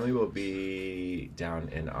 my family will be down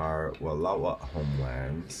in our Wallawa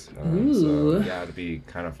homelands. So yeah, it'll be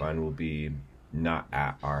kind of fun. We'll be not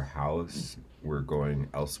at our house. We're going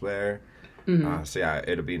elsewhere. So yeah,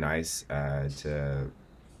 it'll be nice to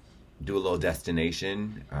do a little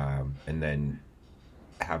destination and then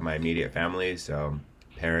have my immediate family. So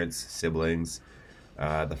parents, siblings,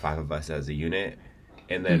 the 5 of us as a unit.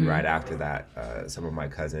 And then right after that, some of my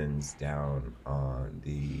cousins down on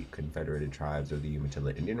the Confederated Tribes of the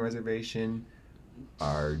Umatilla Indian Reservation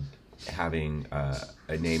are having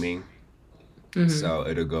a naming. So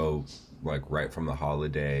it'll go like right from the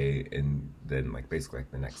holiday and then like basically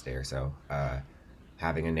like the next day or so,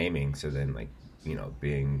 having a naming. So then like, you know,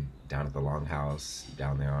 being down at the Longhouse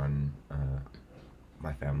down there on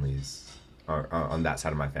my family's, or on that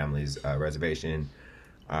side of my family's reservation,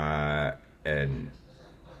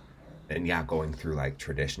 and yeah, going through like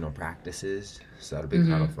traditional practices. So that'll be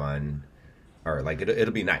kind of fun, or like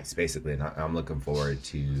it'll be nice basically. And I'm looking forward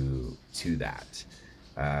to that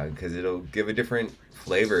because it'll give a different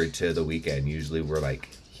flavor to the weekend. Usually we're like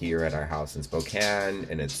here at our house in Spokane,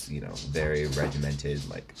 and it's, you know, very regimented.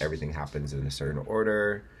 Like everything happens in a certain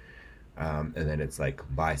order. And then it's like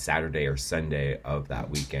by Saturday or Sunday of that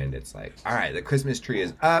weekend, it's like, all right, the Christmas tree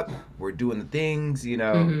is up. We're doing the things, you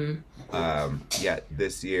know. Yet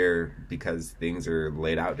this year, because things are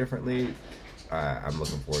laid out differently, I'm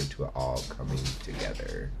looking forward to it all coming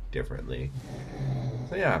together differently.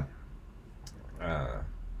 So yeah,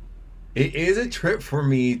 it is a trip for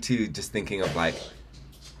me to just thinking of like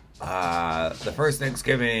the first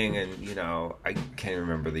Thanksgiving, and you know, I can't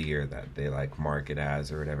remember the year that they like mark it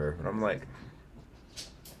as or whatever, but I'm like,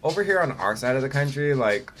 over here on our side of the country,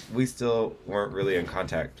 like we still weren't really in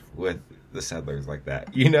contact with the settlers like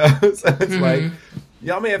that, you know. So it's like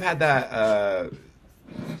y'all may have had that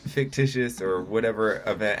fictitious or whatever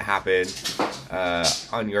event happen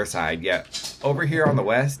on your side, yet over here on the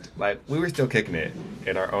west, like we were still kicking it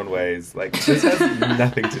in our own ways. Like this has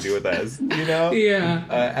nothing to do with us, you know.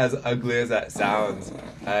 As ugly as that sounds,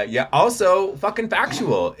 yeah, also fucking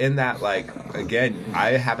factual in that, like, again,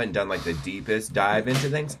 I haven't done like the deepest dive into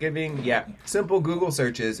Thanksgiving yet. Simple Google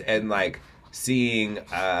searches and like seeing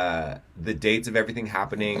the dates of everything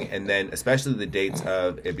happening, and then especially the dates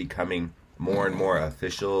of it becoming more and more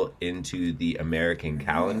official into the American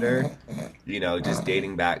calendar, you know, just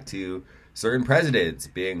dating back to certain presidents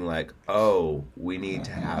being like, oh, we need to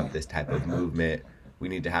have this type of movement. We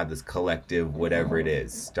need to have this collective, whatever it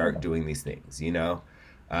is, start doing these things, you know,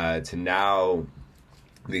 to now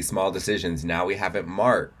these small decisions. Now we have it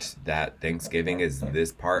marked that Thanksgiving is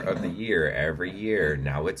this part of the year every year.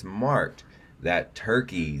 Now it's marked that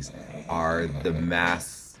turkeys are the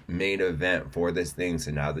main event for this thing.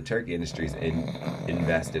 So now the turkey industry's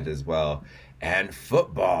invested as well. And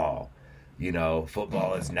football, you know,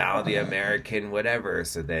 football is now the American whatever.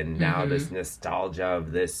 So then now this nostalgia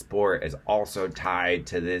of this sport is also tied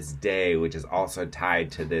to this day, which is also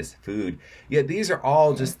tied to this food. Yet these are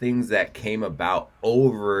all just things that came about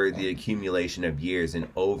over the accumulation of years and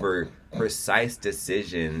over precise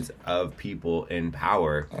decisions of people in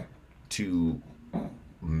power to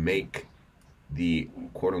make the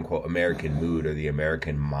quote-unquote American mood or the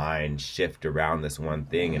American mind shift around this one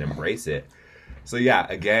thing and embrace it. So yeah,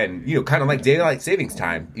 again, you know, kind of like daylight savings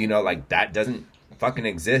time, you know, like that doesn't fucking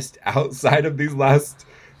exist outside of these last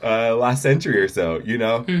century or so, you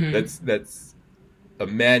know. That's a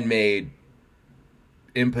man-made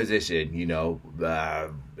imposition, you know,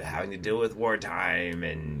 having to deal with wartime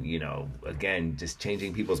and, you know, again, just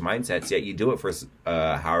changing people's mindsets. Yet you do it for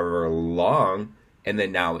however long, and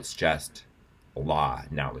then now it's just law.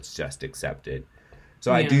 Now it's just accepted.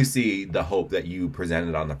 So I do see the hope that you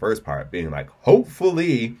presented on the first part, being like,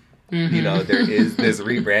 hopefully, you know, there is this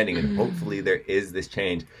rebranding and hopefully there is this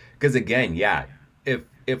change. Because again, yeah,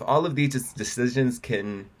 if all of these decisions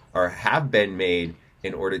can or have been made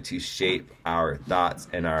in order to shape our thoughts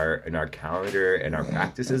and our calendar and our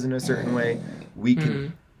practices in a certain way, we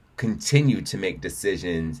can continue to make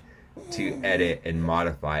decisions to edit and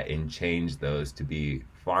modify and change those to be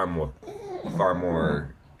far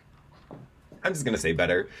more, I'm just going to say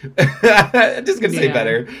better. I'm just going to say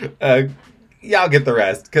better. Yeah, I'll get the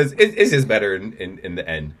rest because it's just better in the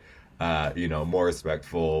end. more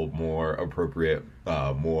respectful, more appropriate,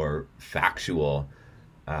 more factual,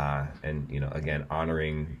 and again,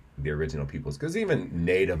 honoring the original peoples, because even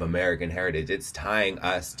Native American heritage, it's tying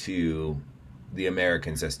us to the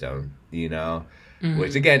American system,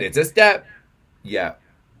 which again, it's a step. Yeah,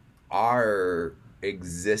 our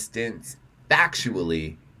existence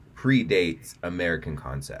factually predates American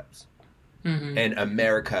concepts. And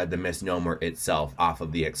America, the misnomer itself, off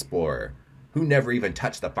of the explorer, who never even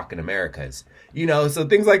touched the fucking Americas. So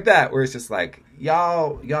things like that, where it's just like,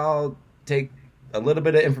 y'all take a little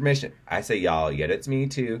bit of information. I say y'all, yet it's me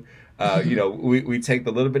too. We take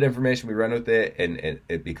the little bit of information, we run with it, and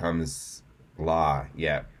it becomes law.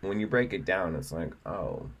 Yeah. When you break it down, it's like,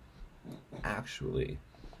 oh, actually.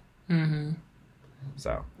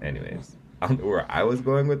 So, anyways, I don't know where I was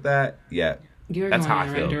going with that. Yeah. That's going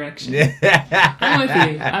in the right direction.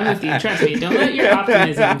 I'm with you. Trust me. Don't let your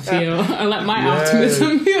optimism let my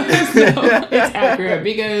optimism feel as though it's accurate,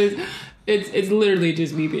 because it's literally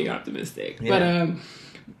just me being optimistic. Yeah.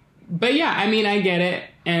 But yeah, I mean, I get it.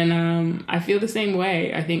 And I feel the same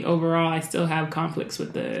way. I think overall I still have conflicts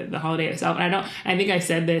with the holiday itself. And I think I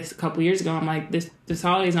said this a couple years ago. I'm like, this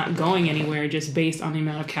holiday is not going anywhere just based on the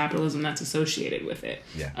amount of capitalism that's associated with it.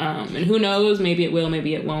 Yeah. And who knows? Maybe it will,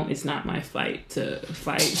 maybe it won't. It's not my fight to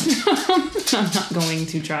fight. I'm not going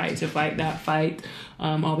to try to fight that fight.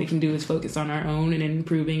 All we can do is focus on our own and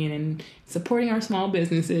improving and in supporting our small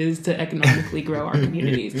businesses to economically grow our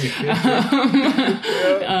communities.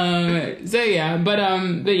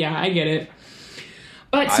 But yeah, I get it.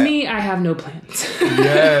 But to me, I have no plans.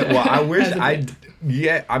 Yeah, well, I wish I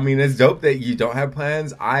mean, it's dope that you don't have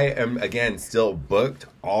plans. I am, again, still booked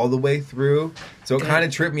all the way through. So it kind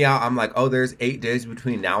of tripped me out. I'm like, oh, there's 8 days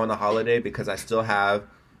between now and the holiday, because I still have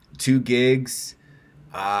 2 gigs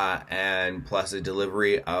and plus a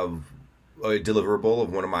deliverable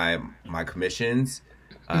of one of my commissions.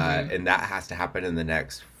 And that has to happen in the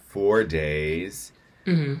next 4 days.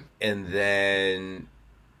 And then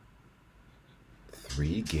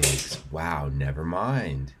 3 gigs. Wow, never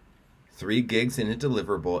mind. 3 gigs in a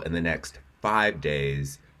deliverable in the next 5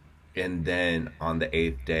 days. And then on the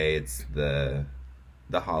 8th day, it's the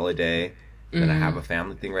holiday. Then I have a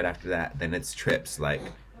family thing right after that. Then it's trips. Like,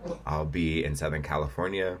 I'll be in Southern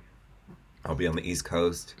California. I'll be on the East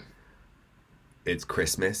Coast. It's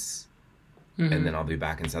Christmas. And then I'll be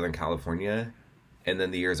back in Southern California. And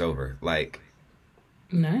then the year's over. Like,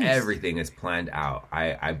 nice. Everything is planned out.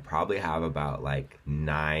 I probably have about like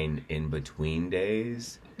 9 in between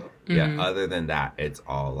days. Yeah, other than that, it's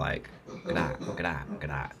all like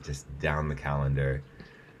just down the calendar.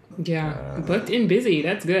 Yeah, booked and busy.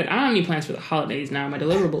 That's good. I don't have any plans for the holidays now. My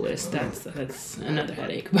deliverable list, that's another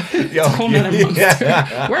headache. But it's a whole nother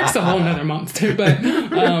monster. Work's a whole nother monster. But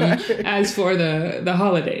as for the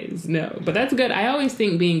holidays, no. But that's good. I always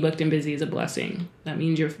think being booked and busy is a blessing. That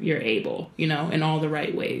means you're able, in all the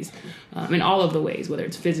right ways. In all of the ways, whether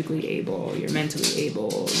it's physically able, you're mentally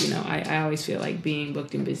able. I always feel like being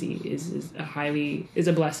booked and busy is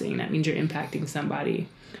a blessing. That means you're impacting somebody.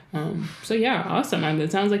 So yeah, awesome.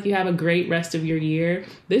 It sounds like you have a great rest of your year.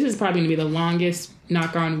 This is probably gonna be the longest,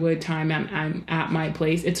 knock on wood, time I'm at my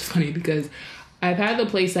place. It's funny because I've had the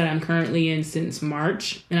place that I'm currently in since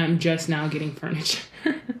March, and I'm just now getting furniture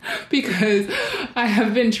because I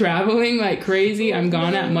have been traveling like crazy. I'm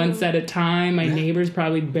gone at months at a time. My neighbors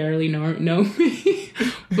probably barely know me,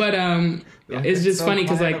 but it's just so funny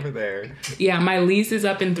because my lease is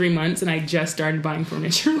up in 3 months, and I just started buying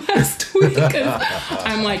furniture last week because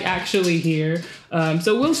I'm like actually here.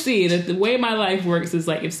 So we'll see. That the way my life works is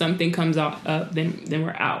like if something comes up, then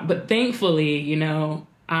we're out. But thankfully,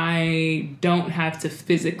 I don't have to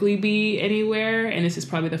physically be anywhere, and this is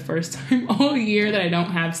probably the first time all year that I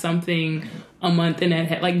don't have something a month in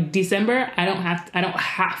ahead. Like December, I don't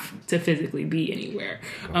have to physically be anywhere.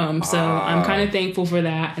 So I'm kind of thankful for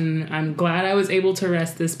that, and I'm glad I was able to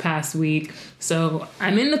rest this past week. So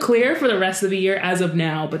I'm in the clear for the rest of the year as of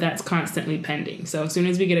now, but that's constantly pending. So as soon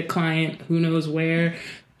as we get a client, who knows where,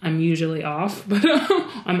 I'm usually off, but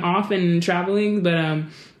I'm off and traveling, but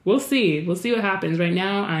we'll see. We'll see what happens. Right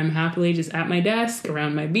now, I'm happily just at my desk,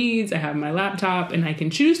 around my beads. I have my laptop, and I can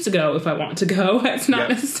choose to go if I want to go. It's not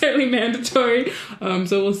necessarily mandatory.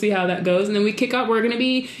 So we'll see how that goes. And then we kick off. It's going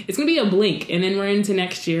to be a blink, and then we're into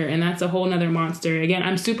next year, and that's a whole nother monster. Again,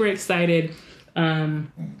 I'm super excited. I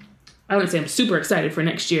wouldn't say I'm super excited for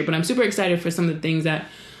next year, but I'm super excited for some of the things that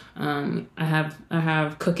I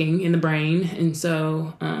have cooking in the brain. And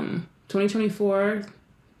so 2024...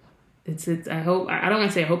 It's I don't want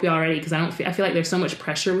to say I hope y'all are ready, because I feel like there's so much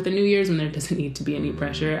pressure with the New Year's when there doesn't need to be any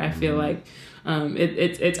pressure. I feel like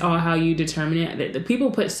It's all how you determine it. The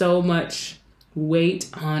people put so much weight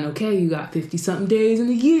on, okay, you got 50 something days in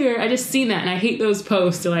the year. I just seen that, and I hate those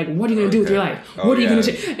posts. They're like, what are you gonna do with your life? What are you gonna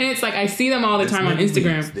do? And it's like, I see them all the time on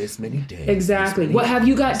Instagram. Weeks, this many days. Exactly. What have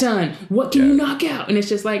you got done? What can you knock out? And it's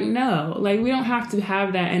just like, no, like, we don't have to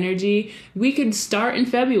have that energy. We could start in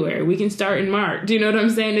February. We can start in March. Do you know what I'm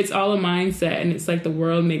saying? It's all a mindset, and it's like the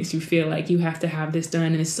world makes you feel like you have to have this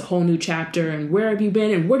done, and it's a whole new chapter, and where have you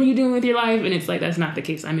been, and what are you doing with your life? And it's like, that's not the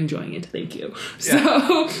case. I'm enjoying it. Thank you.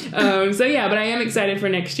 Yeah. So yeah, but I am excited for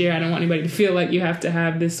next year. I don't want anybody to feel like you have to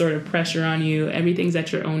have this sort of pressure on you. Everything's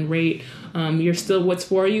at your own rate. You're still, what's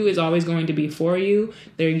for you is always going to be for you.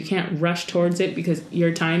 There, you can't rush towards it, because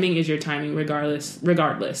your timing is your timing regardless.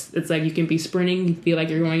 It's like you can be sprinting, you feel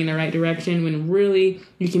like you're going in the right direction, when really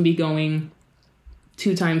you can be going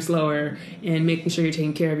 2 times slower and making sure you're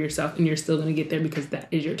taking care of yourself, and you're still going to get there because that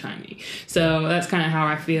is your timing. So that's kind of how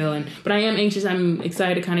I feel. But I am anxious. I'm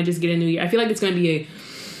excited to kind of just get a new year. I feel like it's going to be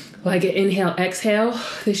an inhale, exhale.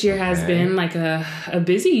 This year has been like a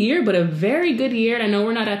busy year, but a very good year. And I know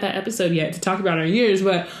we're not at that episode yet to talk about our years,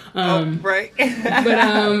 but right. But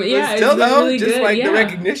yeah, still, it's been really just good. Like the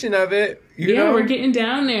recognition of it. You know? We're getting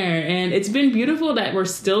down there, and it's been beautiful that we're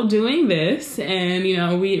still doing this, and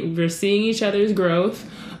we're seeing each other's growth.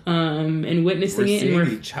 And witnessing it, and we're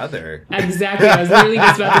each other. Exactly. I was literally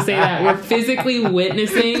just about to say that. We're physically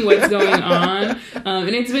witnessing what's going on. And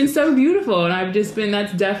it's been so beautiful. And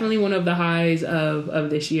that's definitely one of the highs of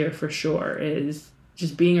this year for sure, is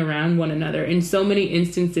just being around one another in so many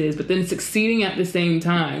instances, but then succeeding at the same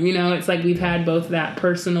time. It's like we've had both that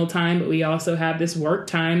personal time, but we also have this work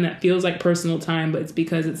time that feels like personal time, but it's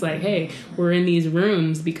because it's like, hey, we're in these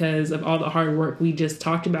rooms because of all the hard work we just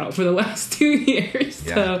talked about for the last 2 years.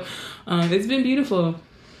 Yeah. So it's been beautiful.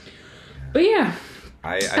 But yeah,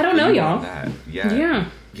 I don't know, y'all. Yeah.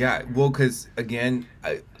 Well, because again,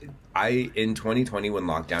 I in 2020 when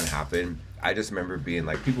lockdown happened, I just remember being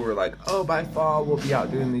like, people were like, oh, by fall, we'll be out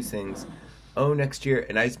doing these things. Oh, next year.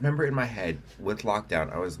 And I just remember in my head with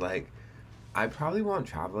lockdown, I was like, I probably won't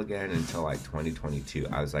travel again until like 2022.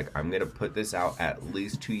 I was like, I'm going to put this out at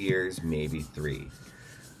least 2 years, maybe 3.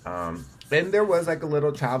 And there was like a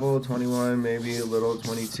little travel, 21, maybe a little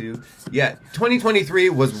 22. Yeah, 2023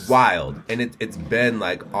 was wild. And it's been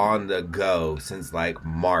like on the go since like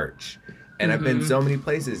March. And I've been so many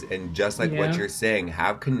places, and just like what you're saying,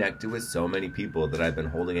 have connected with so many people that I've been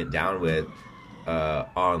holding it down with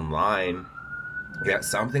online. Yeah,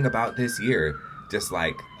 something about this year, just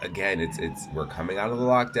like, again, it's we're coming out of the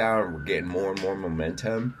lockdown, we're getting more and more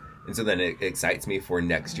momentum, and so then it excites me for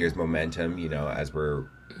next year's momentum, as we're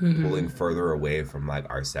pulling further away from like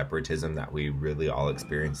our separatism that we really all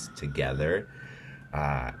experienced together.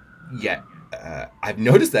 I've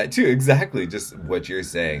noticed that too, exactly, just what you're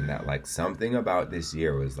saying, that like something about this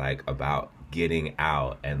year was like about getting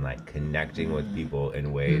out and like connecting with people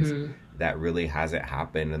in ways that really hasn't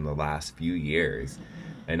happened in the last few years.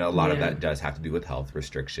 And a lot of that does have to do with health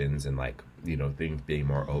restrictions and like, things being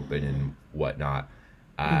more open and whatnot.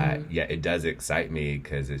 It does excite me,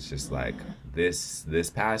 because it's just like this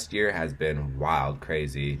past year has been wild,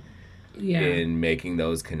 crazy in making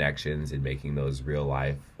those connections and making those real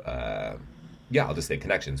life I'll just say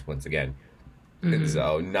connections once again. And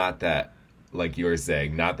so not that, like you were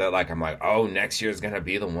saying, not that like I'm like, oh, next year's going to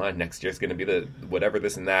be the one. Next year's going to be the whatever,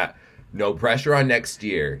 this and that. No pressure on next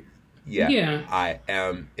year. Yeah. I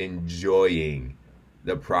am enjoying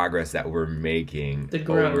the progress that we're making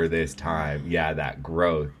over this time. Yeah, that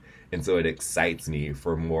growth. And so it excites me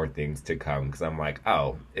for more things to come, because I'm like,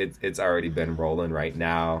 oh, it's already been rolling right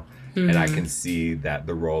now. And I can see that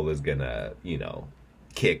the roll is going to,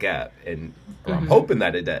 kick up, and or I'm hoping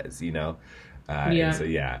that it does, and so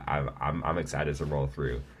I'm excited to roll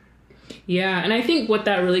through. And I think what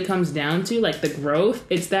that really comes down to, like the growth,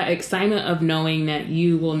 it's that excitement of knowing that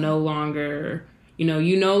you will no longer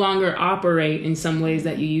you no longer operate in some ways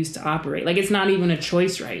that you used to operate. Like, it's not even a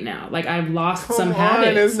choice right now. Like, I've lost some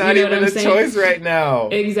habits. It's not even a choice right now.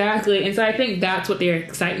 Exactly. And so I think that's what their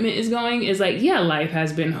excitement is going, is like, yeah, life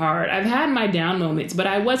has been hard. I've had my down moments, but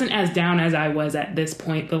I wasn't as down as I was at this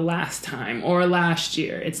point the last time or last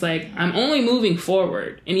year. It's like, I'm only moving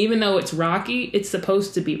forward. And even though it's rocky, it's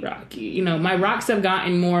supposed to be rocky. My rocks have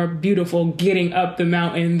gotten more beautiful getting up the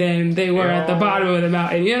mountain than they were at the bottom of the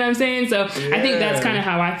mountain. You know what I'm saying? So I think that's kind of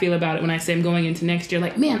how I feel about it when I say I'm going into next year.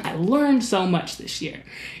 Like, man, I learned so much this year.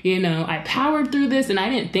 You know, I powered through this and I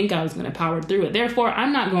didn't think I was going to power through it. Therefore,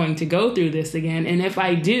 I'm not going to go through this again. And if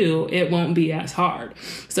I do, it won't be as hard.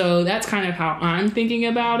 So that's kind of how I'm thinking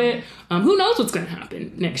about it. Who knows what's going to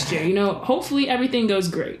happen next year? You know, hopefully everything goes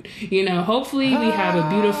great. You know, hopefully we have a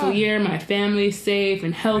beautiful year. My family's safe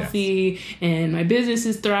and healthy, and my business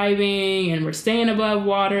is thriving, and we're staying above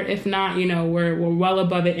water. If not, you know, we're well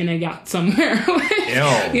above it in a yacht somewhere.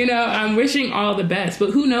 You know, I'm wishing all the best, but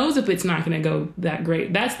who knows if it's not going to go that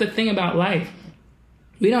great? That's the thing about life.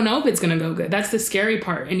 We don't know if it's going to go good. That's the scary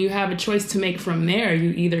part. And you have a choice to make from there.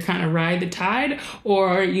 You either kind of ride the tide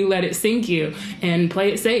or you let it sink you and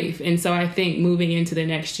play it safe. And so I think moving into the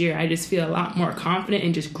next year, I just feel a lot more confident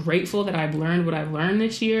and just grateful that I've learned what I've learned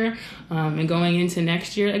this year. And going into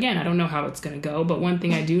next year, again, I don't know how it's going to go. But one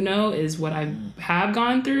thing I do know is what I have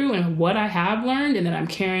gone through and what I have learned, and that I'm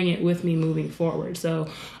carrying it with me moving forward. So,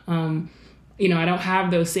 you know, I don't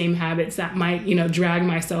have those same habits that might, you know, drag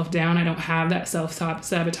myself down. I don't have that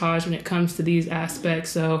self-sabotage when it comes to these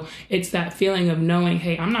aspects. So it's that feeling of knowing,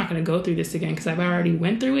 hey, I'm not going to go through this again because I've already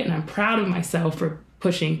went through it, and I'm proud of myself for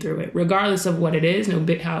pushing through it, regardless of what it is, no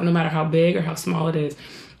matter how big or how small it is.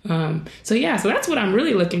 So that's what I'm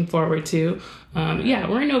really looking forward to.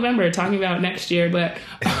 We're in November talking about next year, but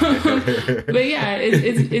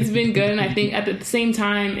it's been good. And I think at the same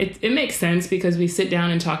time, it makes sense because we sit down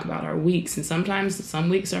and talk about our weeks, and sometimes some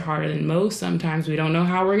weeks are harder than most. Sometimes we don't know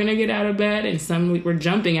how we're going to get out of bed, and some week we're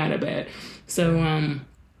jumping out of bed. So,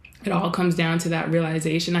 it all comes down to that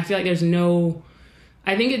realization. I feel like I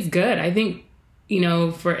think it's good. I think, you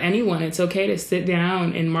know, for anyone, it's okay to sit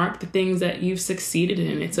down and mark the things that you've succeeded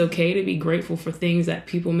in. It's okay to be grateful for things that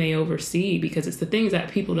people may oversee, because it's the things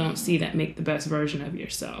that people don't see that make the best version of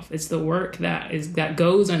yourself. It's the work that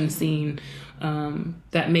goes unseen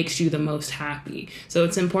that makes you the most happy. So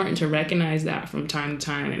it's important to recognize that from time to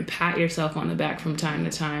time and pat yourself on the back from time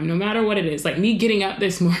to time, no matter what it is. Like me getting up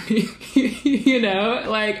this morning, you know,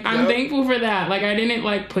 like I'm thankful for that. Like I didn't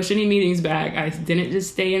like push any meetings back. I didn't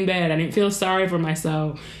just stay in bed. I didn't feel sorry for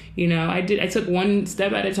myself. You know, I I took one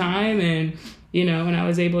step at a time, and you know, and I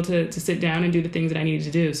was able to sit down and do the things that I needed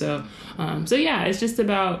to do. So it's just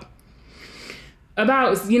about,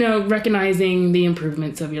 you know, recognizing the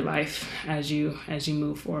improvements of your life as you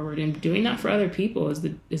move forward, and doing that for other people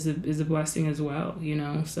is a blessing as well, you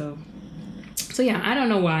know. So I don't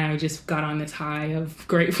know why I just got on this high of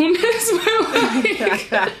gratefulness.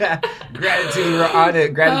 Gratitude, we're on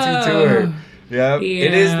it. Gratitude tour. Yep. Yeah.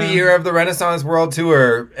 It is the year of the Renaissance World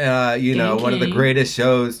Tour. You know, one of the greatest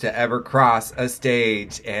shows to ever cross a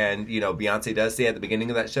stage. And, you know, Beyonce does say at the beginning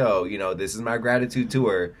of that show, you know, this is my gratitude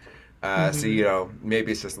tour. So, you know,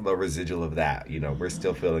 maybe it's just a little residual of that. You know, we're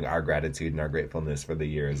still feeling our gratitude and our gratefulness for the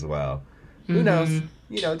year as well. Who knows?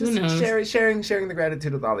 You know, just sharing the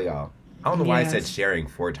gratitude with all of y'all. I don't know why I said sharing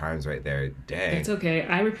 4 times right there. Dang. It's okay.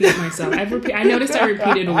 I repeat myself. I noticed I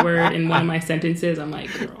repeated a word in one of my sentences. I'm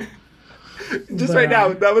like, girl. Right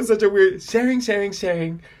now, that was such a weird sharing.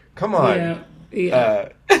 Come on. Yeah.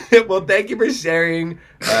 Well, thank you for sharing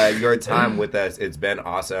your time with us. It's been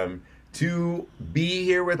awesome to be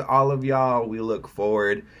here with all of y'all. We look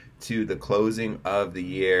forward to the closing of the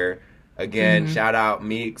year. Again, shout out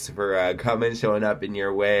Meeks for showing up in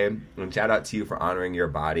your way. And shout out to you for honoring your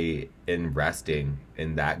body and resting.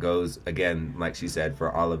 And that goes, again, like she said,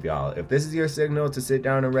 for all of y'all. If this is your signal to sit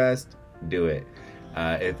down and rest, do it.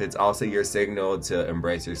 If it's also your signal to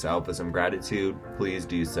embrace yourself with some gratitude, please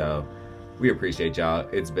do so. We appreciate y'all.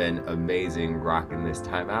 It's been amazing rocking this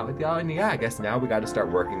time out with y'all. And I guess now we got to start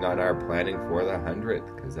working on our planning for the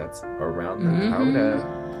 100th, because that's around the corner.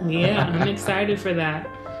 Yeah, I'm excited for that.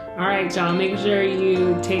 All right, y'all, make sure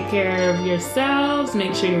you take care of yourselves.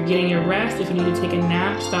 Make sure you're getting your rest. If you need to take a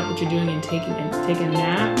nap, stop what you're doing and take a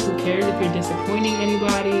nap. Who cares if you're disappointing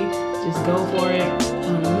anybody? Just go for it.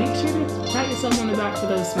 Make sure to pat yourself on the back for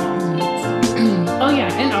those small moments. Oh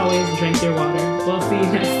yeah, and always drink your water. We'll see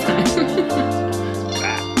you next time.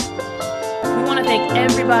 We want to thank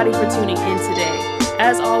everybody for tuning in today.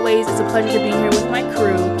 As always, it's a pleasure to be here with my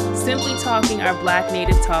crew, simply talking our Black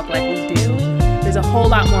Native talk like we do. There's a whole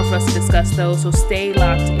lot more for us to discuss though, so stay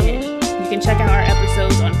locked in. You can check out our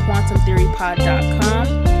episodes on quantumtheorypod.com,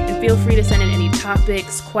 and feel free to send in any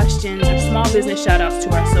topics, questions, or small business shout-outs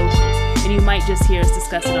to our socials, and you might just hear us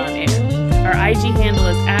discuss it on air. Our IG handle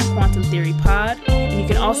is @quantumtheorypod, and you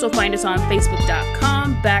can also find us on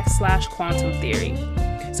facebook.com/quantumtheory.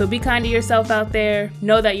 So be kind to yourself out there,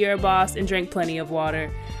 know that you're a boss, and drink plenty of water.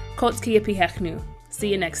 Kotskia Pihechnu. See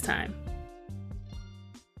you next time.